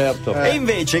bene, certo. E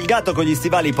invece Il gatto con gli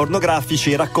stivali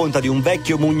pornografici racconta di un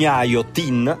vecchio mugnaio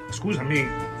teen.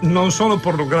 Scusami, non sono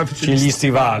pornografici gli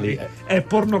stivali. È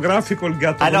pornografico il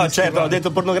gatto. No, certo, ho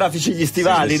detto pornografici gli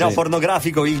stivali, sì.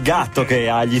 pornografico il gatto che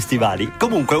ha gli stivali.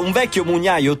 Comunque, un vecchio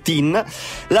mugnaio teen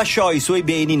lasciò i suoi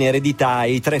beni in eredità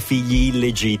ai 3 figli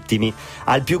illegittimi.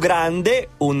 Al più grande,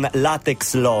 un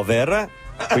latex lover,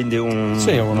 quindi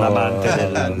un amante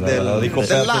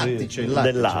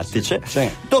del lattice,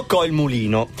 toccò il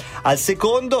mulino. Al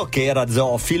secondo, che era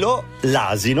zoofilo,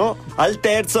 l'asino. Al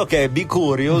terzo, che è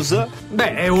bicurious,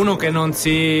 è uno che non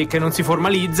si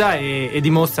formalizza e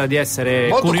dimostra di essere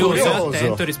molto curioso e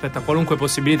attento rispetto a qualunque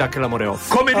possibilità che l'amore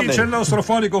offre. Come dice il nostro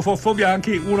fonico Foffo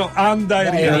Bianchi, uno anda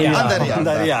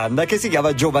e rianda, che si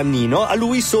chiama Giovannino. A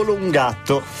lui solo un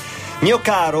gatto. Mio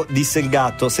caro, disse il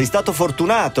gatto, sei stato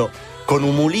fortunato. Con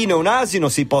un mulino e un asino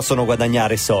si possono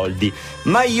guadagnare soldi,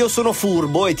 ma io sono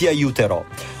furbo e ti aiuterò.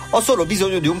 Ho solo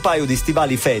bisogno di un paio di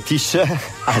stivali fetish.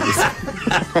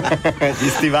 Gli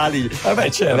stivali.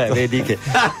 Certo. Vedi che.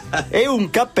 E un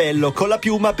cappello con la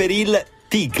piuma per il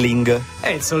tickling. È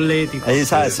il solletico. Il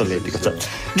solletico. Cioè.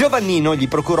 Giovannino gli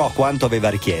procurò quanto aveva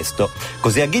richiesto.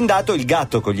 Così agghindato, il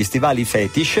gatto con gli stivali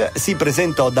fetish si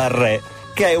presentò dal re,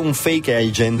 che è un fake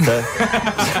agent.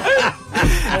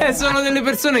 Sono delle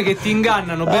persone che ti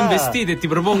ingannano ben vestite e ti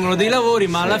propongono dei lavori,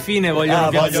 ma alla fine vogliono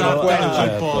piazzarti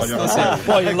al posto.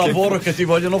 Poi il lavoro che ti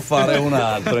vogliono fare è un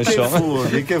altro, insomma.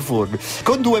 Che furbi.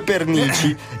 Con 2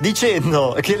 pernici,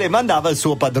 dicendo che le mandava il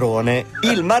suo padrone,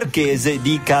 il marchese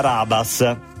di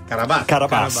Carabas.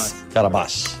 Carabas.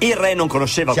 Il re non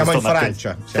conosceva questo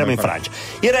marchese. Siamo in Francia.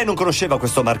 Il re non conosceva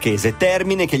questo marchese,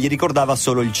 termine che gli ricordava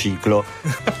solo il ciclo.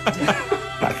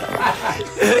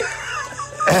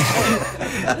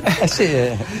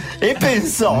 E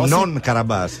pensò non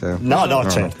Carabas. No,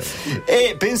 certo.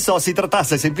 E pensò si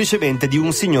trattasse semplicemente di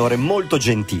un signore molto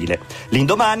gentile.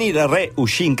 L'indomani il re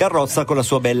uscì in carrozza con la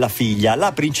sua bella figlia,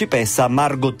 la principessa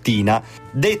Margottina,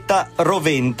 detta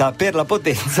Roventa per la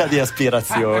potenza di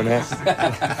aspirazione.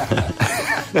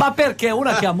 Ma perché è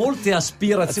una che ha molte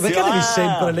aspirazioni? Perché devi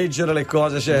sempre leggere le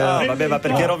cose? Ma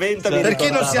perché Roventa perché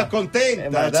non si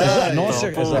accontenta?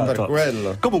 Per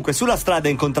quello. Comunque sulla strada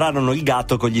incontrarono il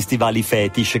gatto con gli stivali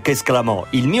fetish, che esclamò: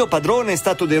 il mio padrone è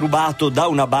stato derubato da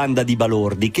una banda di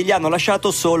balordi che gli hanno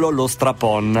lasciato solo lo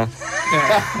strapon.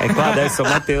 E qua adesso,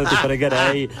 Matteo, ti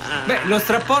pregherei. Lo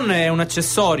strapon è un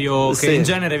accessorio che in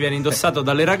genere viene indossato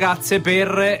dalle ragazze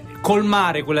per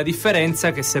colmare quella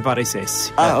differenza che separa i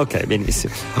sessi. Ok,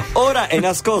 benissimo. Ora è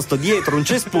nascosto dietro un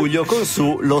cespuglio con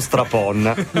su lo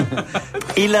strapon.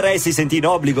 Il re si sentì in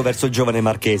obbligo verso il giovane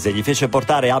marchese, gli fece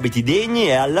portare abiti degni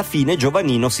e alla fine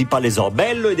Giovannino si palesò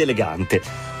bello ed elegante.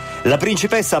 La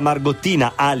principessa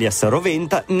Margottina alias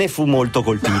Roventa ne fu molto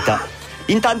colpita.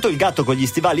 Intanto il gatto con gli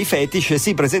stivali fetish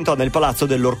si presentò nel palazzo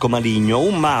dell'orco maligno,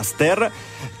 un master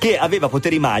che aveva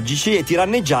poteri magici e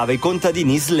tiranneggiava i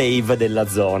contadini slave della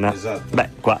zona. Esatto.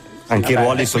 Qua anche i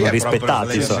ruoli sono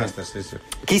rispettati.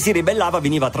 Chi si ribellava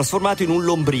veniva trasformato in un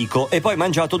lombrico e poi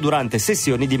mangiato durante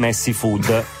sessioni di messy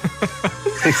food.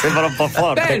 Mi sembra un po'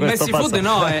 forte. Il messy food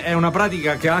è una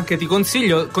pratica che anche ti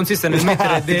consiglio. Consiste nel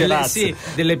mettere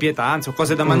delle pietanze o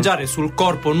cose da mangiare sul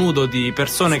corpo nudo di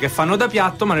persone che fanno da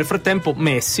piatto, ma nel frattempo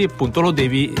messi, appunto, lo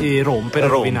devi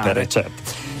rompere,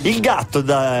 certo. Il gatto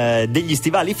degli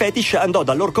stivali fetish andò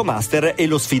dall'orco master e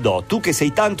lo sfidò. Tu che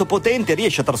sei tanto potente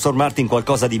riesci a trasformarti in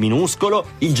qualcosa di minuscolo?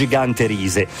 Il gigante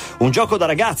rise. Un gioco da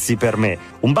ragazzi per me.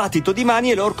 Un battito di mani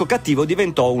e l'orco cattivo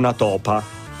diventò una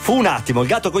topa. Fu un attimo, il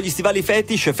gatto con gli stivali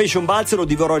fetish fece un balzo e lo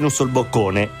divorò in un sol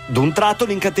boccone. D'un tratto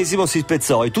l'incantesimo si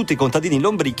spezzò e tutti i contadini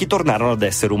lombrichi tornarono ad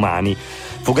essere umani.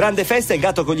 Fu grande festa e il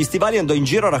gatto con gli stivali andò in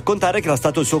giro a raccontare che era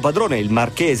stato il suo padrone, il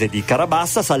marchese di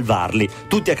Carabas, a salvarli.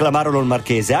 Tutti acclamarono il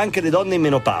marchese, anche le donne in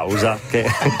menopausa, che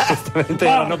giustamente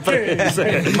erano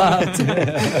prese.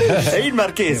 E il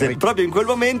marchese, proprio in quel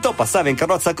momento, passava in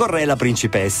carrozza con re la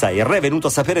principessa. Il re, venuto a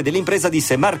sapere dell'impresa,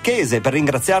 disse: marchese, per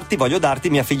ringraziarti voglio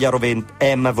darti mia figlia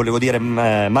volevo dire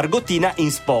Margottina,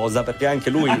 in sposa, perché anche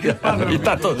lui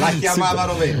intanto la chiamava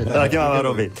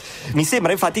Rovetta. Mi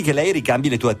sembra infatti che lei ricambi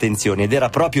le tue attenzioni, ed era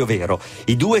proprio vero.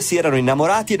 I due si erano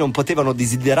innamorati e non potevano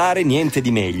desiderare niente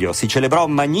di meglio. Si celebrò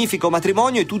un magnifico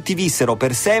matrimonio e tutti vissero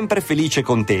per sempre felici e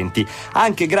contenti,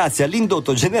 anche grazie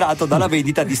all'indotto generato dalla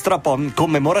vendita di strapon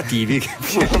commemorativi che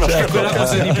furono quella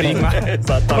cosa di prima.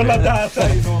 Con la data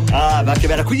ma che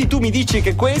bella. Quindi tu mi dici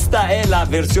che questa è la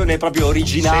versione proprio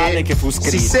originale che fu scritta.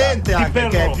 Si sente anche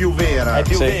che è più vera. È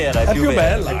più vera, è più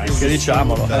bella,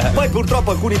 diciamolo. Poi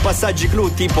purtroppo alcuni passaggi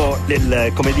clou, tipo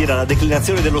la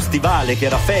declinazione dello stivale, che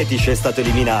era fetish, è stato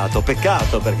eliminato.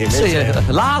 Peccato, perché invece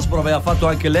l'Asbro aveva fatto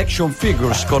anche l'action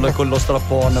figures con lo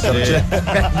strappone.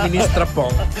 Mini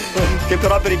strappone. Che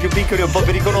però per i più piccoli è un po'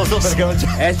 pericoloso, perché non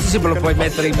c'è. Tu sempre lo puoi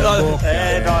mettere in bocca.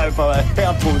 È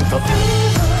appunto.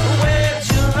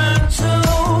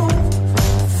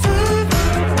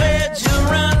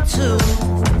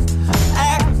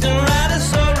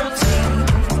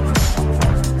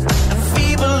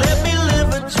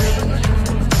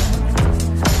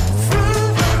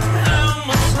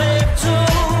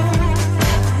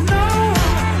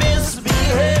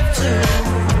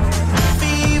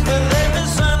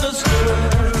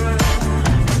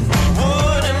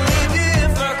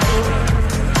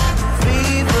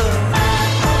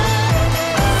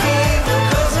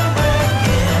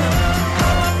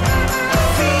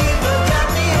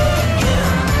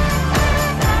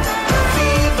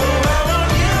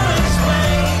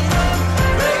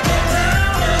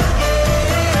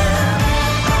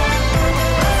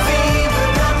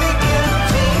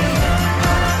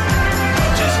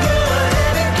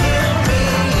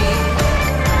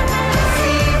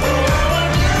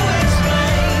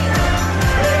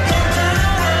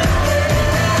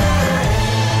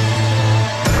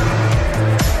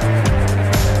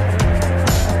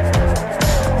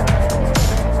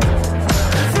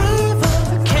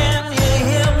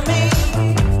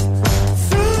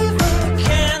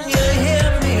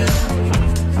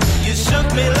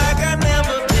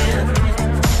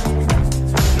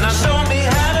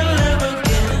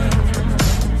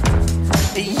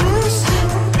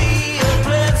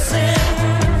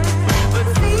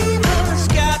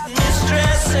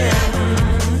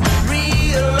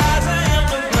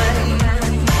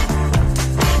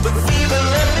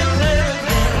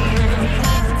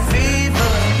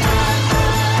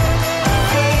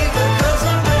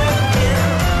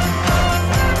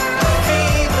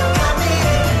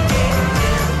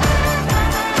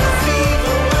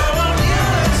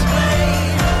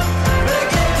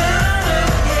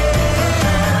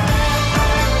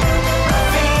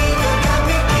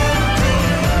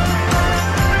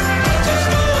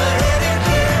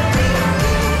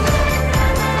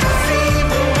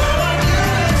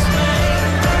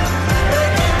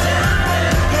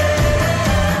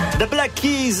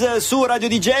 Su Radio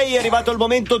DJ è arrivato il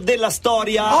momento della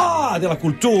storia. Della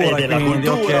cultura. E della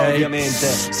cultura, okay. Ovviamente.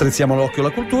 Strizziamo l'occhio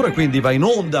alla cultura e quindi va in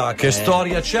onda Che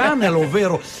Storia Channel,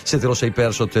 ovvero se te lo sei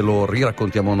perso te lo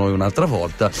riraccontiamo noi un'altra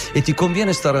volta, e ti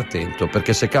conviene stare attento,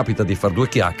 perché se capita di far due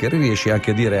chiacchiere riesci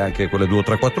anche a dire anche quelle 2 o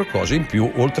 3 4 cose in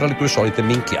più, oltre alle tue solite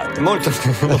minchiate. Molto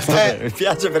bene, mi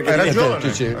piace, perché hai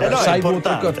ragione. Sai,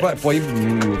 poi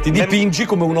ti dipingi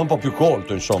come uno un po' più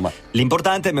colto, insomma.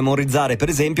 L'importante è memorizzare, per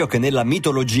esempio, che nella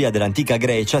mitologia dell'antica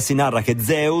Grecia si narra che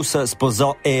Zeus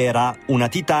sposò Era, una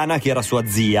titana che era sua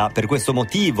zia. Per questo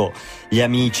motivo gli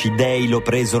amici dei lo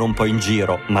presero un po' in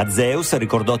giro, ma Zeus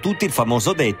ricordò a tutti il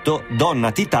famoso detto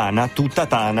donna titana tutta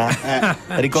tana.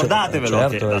 Ricordatevelo,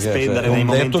 certo, da spendere nei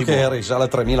momenti. È un detto che buoni. risale a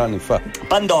 3000 anni fa.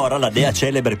 Pandora, la dea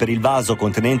celebre per il vaso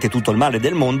contenente tutto il male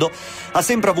del mondo, ha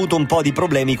sempre avuto un po' di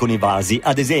problemi con i vasi.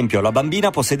 Ad esempio, la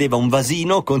bambina possedeva un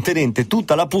vasino contenente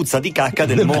tutta la puzza di cacca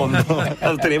del mondo.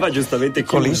 Lo teneva giustamente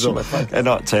chiuso.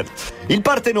 No, certo. Il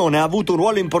Partenone ha avuto un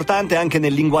ruolo importante anche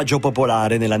nel linguaggio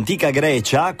popolare. Nell'antica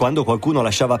Grecia, quando qualcuno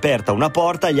lasciava aperta una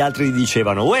porta, gli altri gli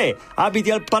dicevano: uè, abiti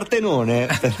al Partenone.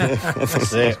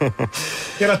 Sì.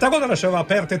 In realtà quando lasciava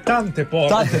aperte tante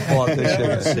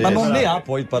porte, sì. Ma non ne ha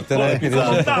poi il Partenone più di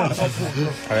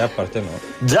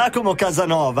Giacomo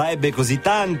Casanova ebbe così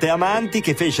tante amanti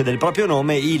che fece del proprio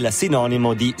nome il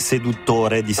sinonimo di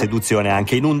seduttore, di seduzione.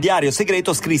 Anche in un diario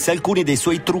segreto scrisse alcuni dei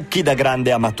suoi trucchi da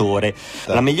grande amatore.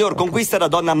 La miglior conquista è la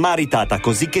donna maritata,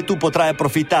 così che tu potrai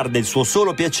approfittare del suo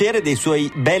solo piacere e dei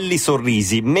suoi belli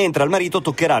sorrisi, mentre al marito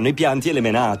toccheranno i pianti e le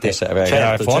menate.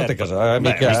 Certo, forte,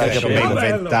 mica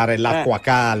inventare l'acqua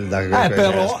calda.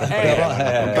 Però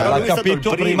l'ha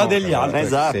capito prima degli altri.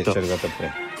 Esatto.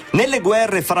 Nelle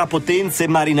guerre fra potenze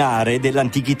marinare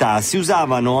dell'antichità si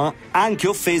usavano anche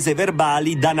offese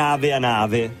verbali da nave a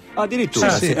nave.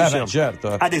 Addirittura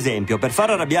certo. Ad esempio, per far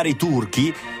arrabbiare i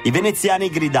turchi, i veneziani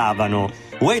gridavano: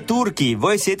 "Uè turchi,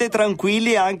 voi siete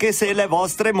tranquilli anche se le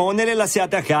vostre mone le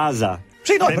lasciate a casa".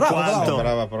 Sì, no, bravo.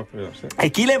 Brava proprio, sì. E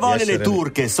chi le vuole le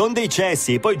turche sono dei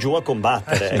cessi, poi giù a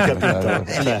combattere, hai capito?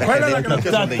 Quella è la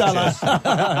grande.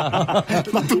 Ma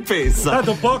tu pensa.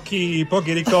 Tanto pochi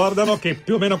ricordano che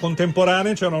più o meno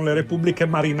contemporanee c'erano le repubbliche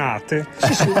marinate,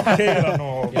 che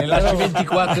erano. E lasci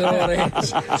 24 ore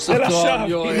sotto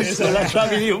olio Se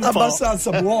lasciavi lì un po'.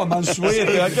 abbastanza buono,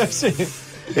 mansueto, sì.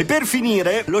 E per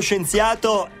finire, lo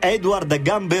scienziato Edward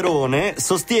Gamberone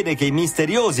sostiene che i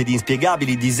misteriosi ed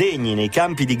inspiegabili disegni nei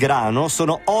campi di grano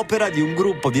sono opera di un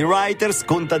gruppo di writers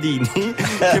contadini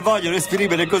che vogliono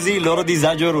esprimere così il loro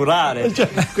disagio rurale.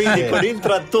 Quindi con il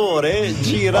trattore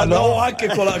girano. No, anche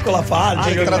con la falce.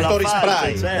 Anche trattori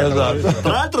spray. Certo. Esatto.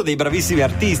 Tra l'altro dei bravissimi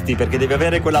artisti, perché deve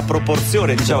avere quella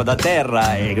proporzione, diciamo, da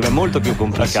terra, e è molto più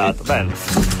complicato. Bello.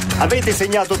 Avete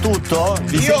segnato tutto?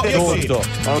 Io tutto.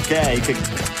 Sì. Ok,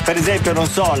 per esempio, non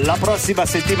so, la prossima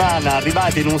settimana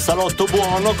arrivate in un salotto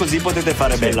buono, così potete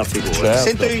fare bella figura. Certo.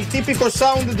 Sento il tipico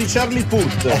sound di Charlie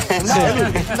Puth. No,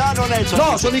 non è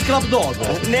No, sono i Club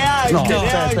Dogo. Neanche, No,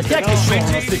 neanche. aspetta, chi è che sono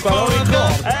questi qua? Non ricordo.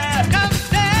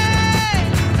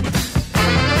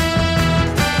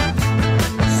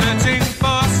 Searching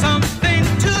for something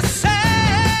to say.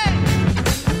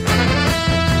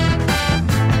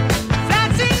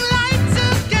 Flashing lights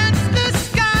against the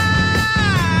sky.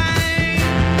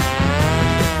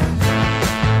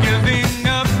 Giving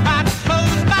up, I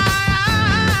close my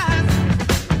eyes.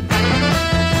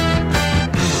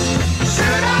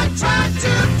 Should I try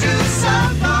to do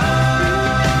some more?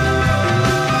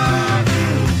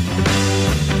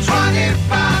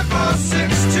 25 or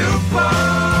 6 to 4.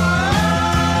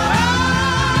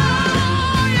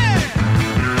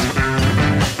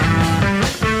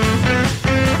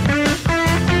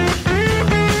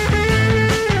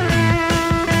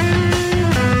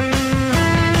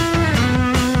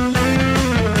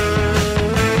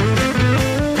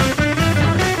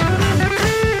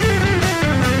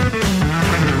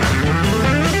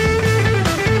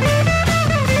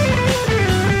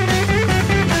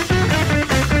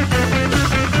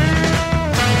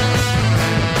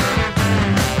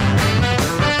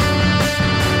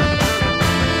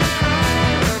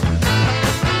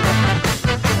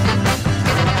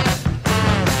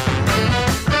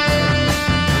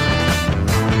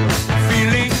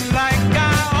 Feeling like I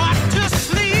ought to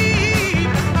sleep.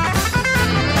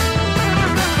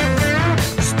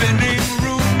 Spinning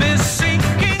room is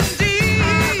sinking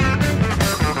deep.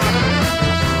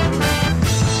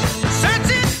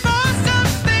 Searching for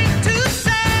something to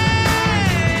say.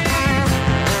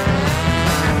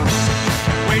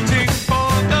 Waiting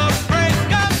for the break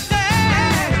of day.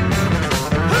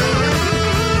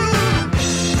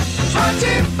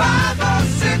 25 or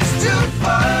 6 to 4.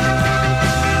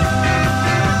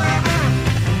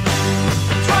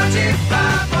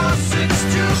 25 or 6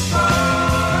 to 4.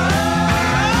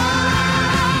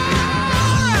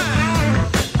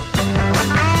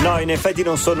 No, in effetti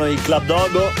non sono i Club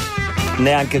Dogo,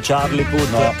 neanche Charlie Puth.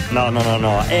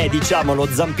 No. È, diciamo, lo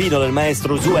zampino del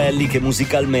maestro Usuelli, che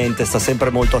musicalmente sta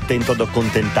sempre molto attento ad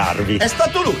accontentarvi. È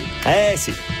stato lui.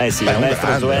 Sì, Beh, il maestro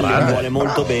grande, Usuelli grande. lo vuole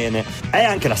molto bene. E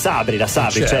anche la Sabri,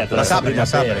 certo. La Sabri,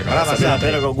 brava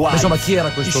Sabri. Uguale. Insomma, chi era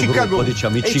questo I Chicago. gruppo?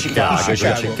 Diciamo, i Chicago.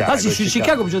 Anzi, su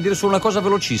Chicago bisogna dire solo una cosa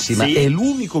velocissima. Sì. È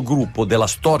l'unico gruppo della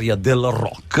storia del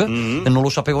rock, e non lo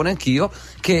sapevo neanch'io,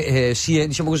 che si è,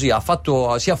 diciamo così,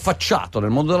 si è affacciato nel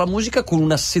mondo della musica con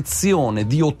una sezione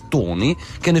di ottoni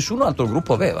che nessun altro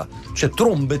gruppo aveva. Cioè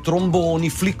trombe, tromboni,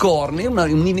 flicorni,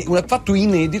 un fatto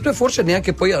inedito, e forse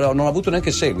neanche poi non ha avuto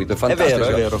neanche seguito. È fantastico.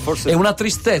 È vero, forse. È una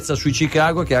tristezza sui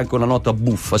Chicago, che è anche una nota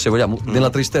buffa, se vogliamo, nella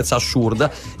tristezza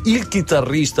assurda. Il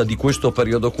chitarrista di questo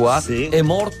periodo qua è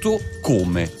morto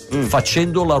come?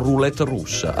 Facendo la roulette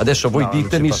russa. Adesso voi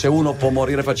ditemi se uno può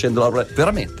morire facendo la roulette.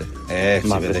 Veramente.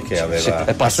 Si vede che aveva Sì,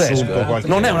 è pazzesco. qualche-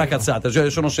 Non è una cazzata, cioè,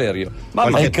 sono serio. Ma è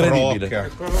qualche incredibile.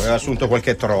 trocca. Aveva assunto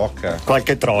qualche trocca.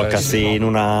 Qualche trocca, sì, in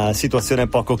una situazione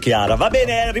poco chiara. Va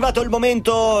bene, è arrivato il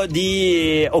momento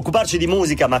di occuparci di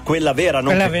musica, ma quella vera,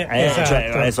 non Esatto.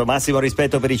 cioè, adesso massimo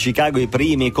rispetto per i Chicago, i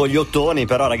primi con gli ottoni,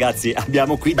 però ragazzi,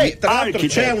 abbiamo qui di Tra l'altro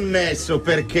c'è un nesso,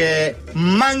 perché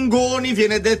Mangoni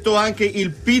viene detto anche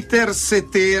il Peter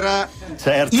Cetera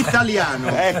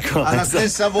italiano. Ecco, ha la esatto.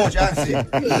 stessa voce, anzi,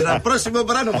 il prossimo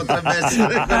brano potrebbe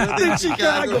essere quello di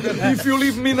Chicago. If you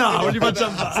leave me now, gli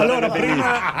facciamo fare. Allora,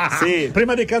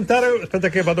 prima di cantare, aspetta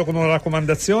che vado con una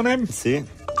raccomandazione. Sì.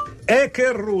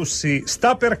 Hacker Russi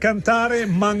sta per cantare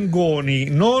Mangoni,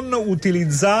 non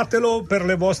utilizzatelo per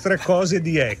le vostre cose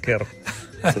di hacker.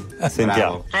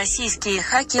 Sentiamo. Российские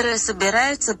хакеры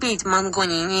собираются петь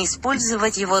Мангони, не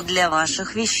использовать его для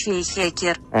ваших вещей,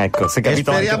 хакер. Ecco, si è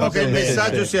capito. Speriamo anche che il Mangoni.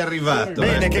 messaggio sia arrivato.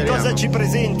 Bene, che cosa ci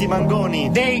presenti, Mangoni?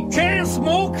 The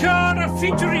Chainsmokers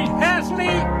featuring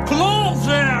Ashley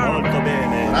Closer. Molto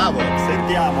bene. Bravo.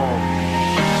 Sentiamo.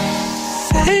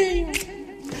 Hey,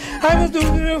 I was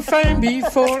doing fine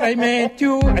before I met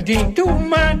you. I drink too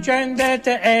much and that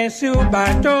ass you,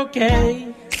 but okay.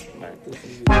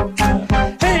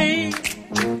 Hey,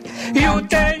 you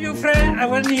tell your friend I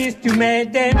was nice to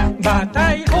meet them, but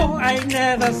I hope I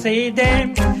never see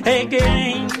them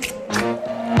again.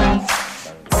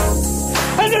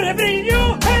 Allora bring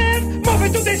your hand, move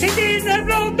it to the city in the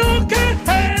road, okay?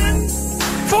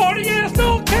 4 years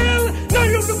no kill, now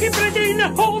you're looking pretty in a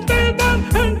hotel bar,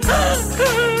 and I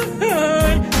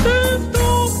can't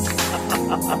stop.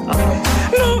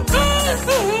 No,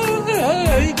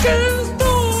 I can't stop.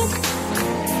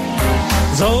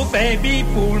 So baby,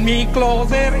 pull me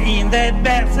closer in that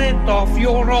backseat of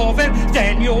your Rover.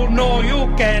 Then you know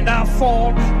you can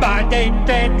afford. By the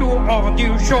tattoo on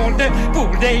your shoulder,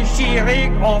 pull the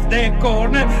shearing off the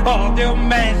corner of the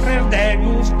mattress that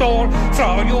you stole.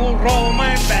 Throw your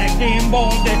Roman back in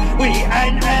Boulder. We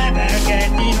ain't ever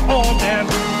getting older.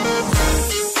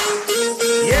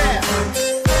 Yeah.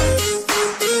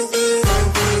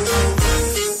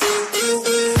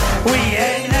 We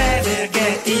ain't ever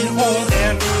getting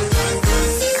older.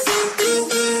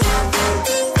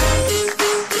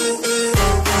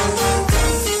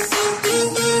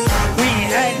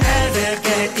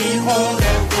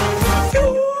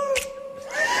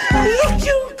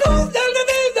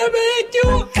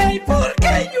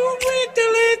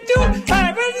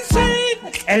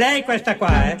 E lei questa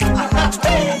qua, eh?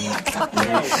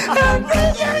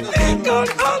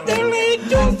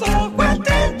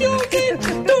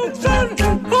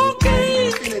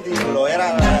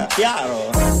 Era chiaro.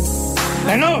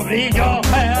 E non rido,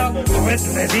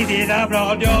 questo vedi da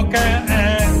brodo che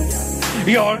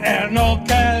your hair no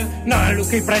care, now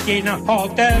looking pretty in a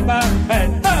hotel bar,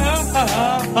 and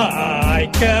I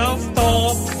can't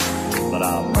stop.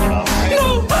 Bravo, bravo.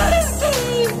 No,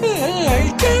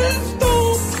 I can't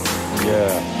stop.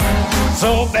 Yeah.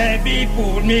 So baby,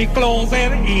 pull me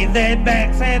closer in the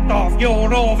backseat of your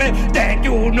Rover that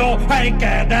you know I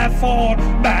can't afford.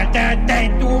 But that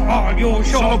tattoo on your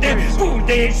shoulder, pull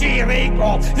the shearing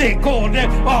off the corner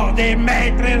of the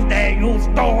mattress that you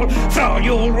stole. Throw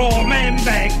your Roman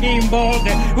back in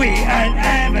Boulder. We ain't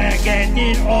ever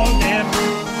getting older.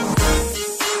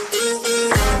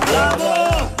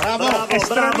 Bravo! È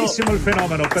stranissimo il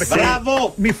fenomeno perché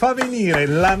mi fa venire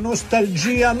la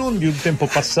nostalgia non di un tempo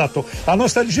passato, la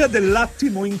nostalgia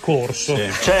dell'attimo in corso. Sì.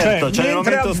 Certo, cioè, c'è il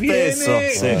momento avviene,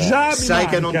 stesso. già sai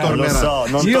che non tornerà. Lo so,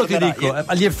 non io tornerà. ti dico,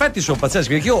 gli effetti sono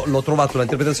pazzeschi perché io l'ho trovato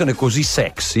un'interpretazione così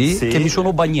sexy che mi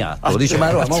sono bagnato. Dice,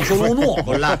 ma sono un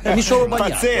uomo, mi sono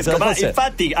bagnato. Pazzesco, ma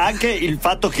infatti anche il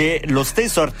fatto che lo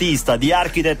stesso artista di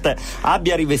Architect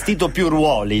abbia rivestito più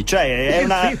ruoli, cioè è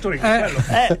una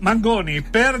Mangoni,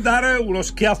 per dare uno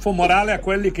schiaffo morale a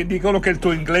quelli che dicono che il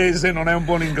tuo inglese non è un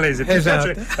buon inglese, ti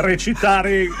piace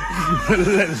recitare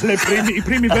i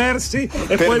primi versi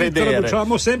e per poi vedere. li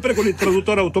traduciamo sempre con il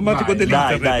traduttore automatico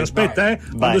dell'internet. Dai, aspetta,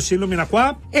 quando si illumina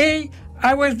qua. Hey,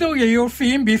 I was doing your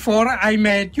film before I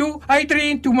met you. I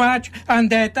drink too much and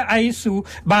that I sue,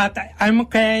 but I'm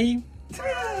okay.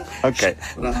 Ok,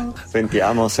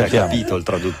 sentiamo se ha capito il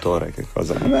traduttore che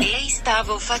cosa. Ehi,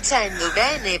 stavo facendo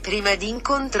bene prima di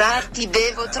incontrarti,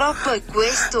 bevo troppo e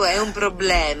questo è un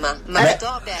problema, ma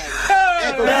sto bene.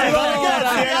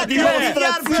 Ragazzi, è la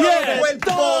dimostrazione quel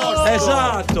posto.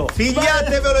 Esatto.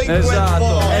 Figliatevelo in quel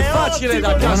posto. È facile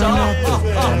da casa.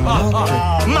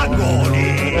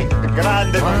 Mangoni.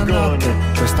 Grande Mangoni.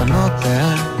 Questa notte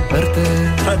è per te.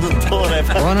 Traduttore.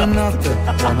 Buonanotte,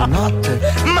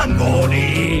 buonanotte.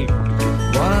 Mangoni.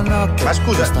 Buonanotte. Ma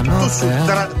scusa, tu notte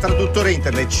sul traduttore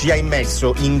internet ci hai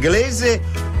messo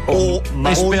inglese o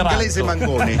inglese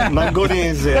Mangoni?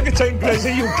 Mangonese. Perché c'è inglese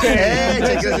UK. C'è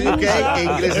inglese UK e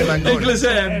inglese Mangoni.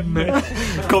 Inglese M.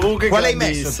 Comunque quale hai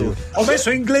messo tu? Ho messo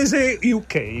inglese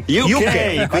UK.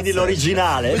 UK, quindi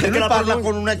l'originale. Perché lui parla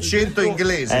con un accento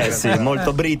inglese. Sì,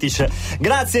 molto british.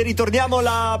 Grazie, ritorniamo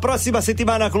la prossima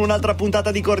settimana con un'altra puntata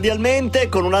di Cordialmente,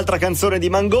 con un'altra canzone di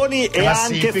Mangoni e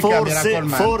anche forse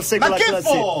ma con la che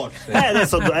classifica.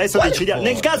 Adesso decidiamo.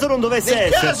 Nel caso non dovesse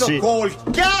esserci. Col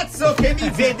cazzo che mi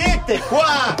vedi. vedete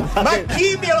qua? Ma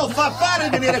chi me lo fa fare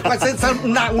venire qua senza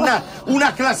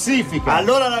una classifica?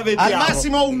 Allora la vediamo. Al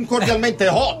massimo un cordialmente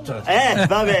hot.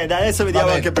 Va bene, adesso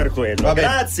vediamo anche per quello.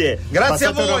 Grazie. Grazie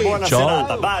a Passate voi. una buona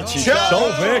serata. Baci.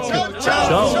 Ciao vecchio. Ciao.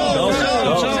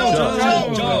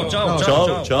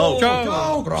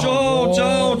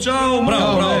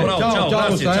 Bravo.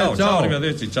 Ciao,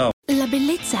 arrivederci, ciao. La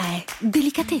bellezza è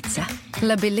delicatezza.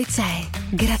 La bellezza è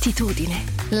gratitudine.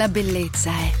 La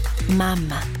bellezza è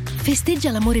mamma.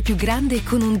 Festeggia l'amore più grande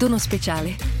con un dono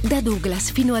speciale. Da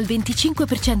Douglas fino al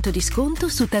 25% di sconto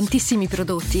su tantissimi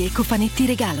prodotti e cofanetti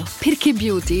regalo. Perché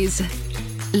beauty is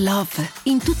love.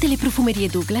 In tutte le profumerie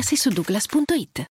Douglas e su douglas.it.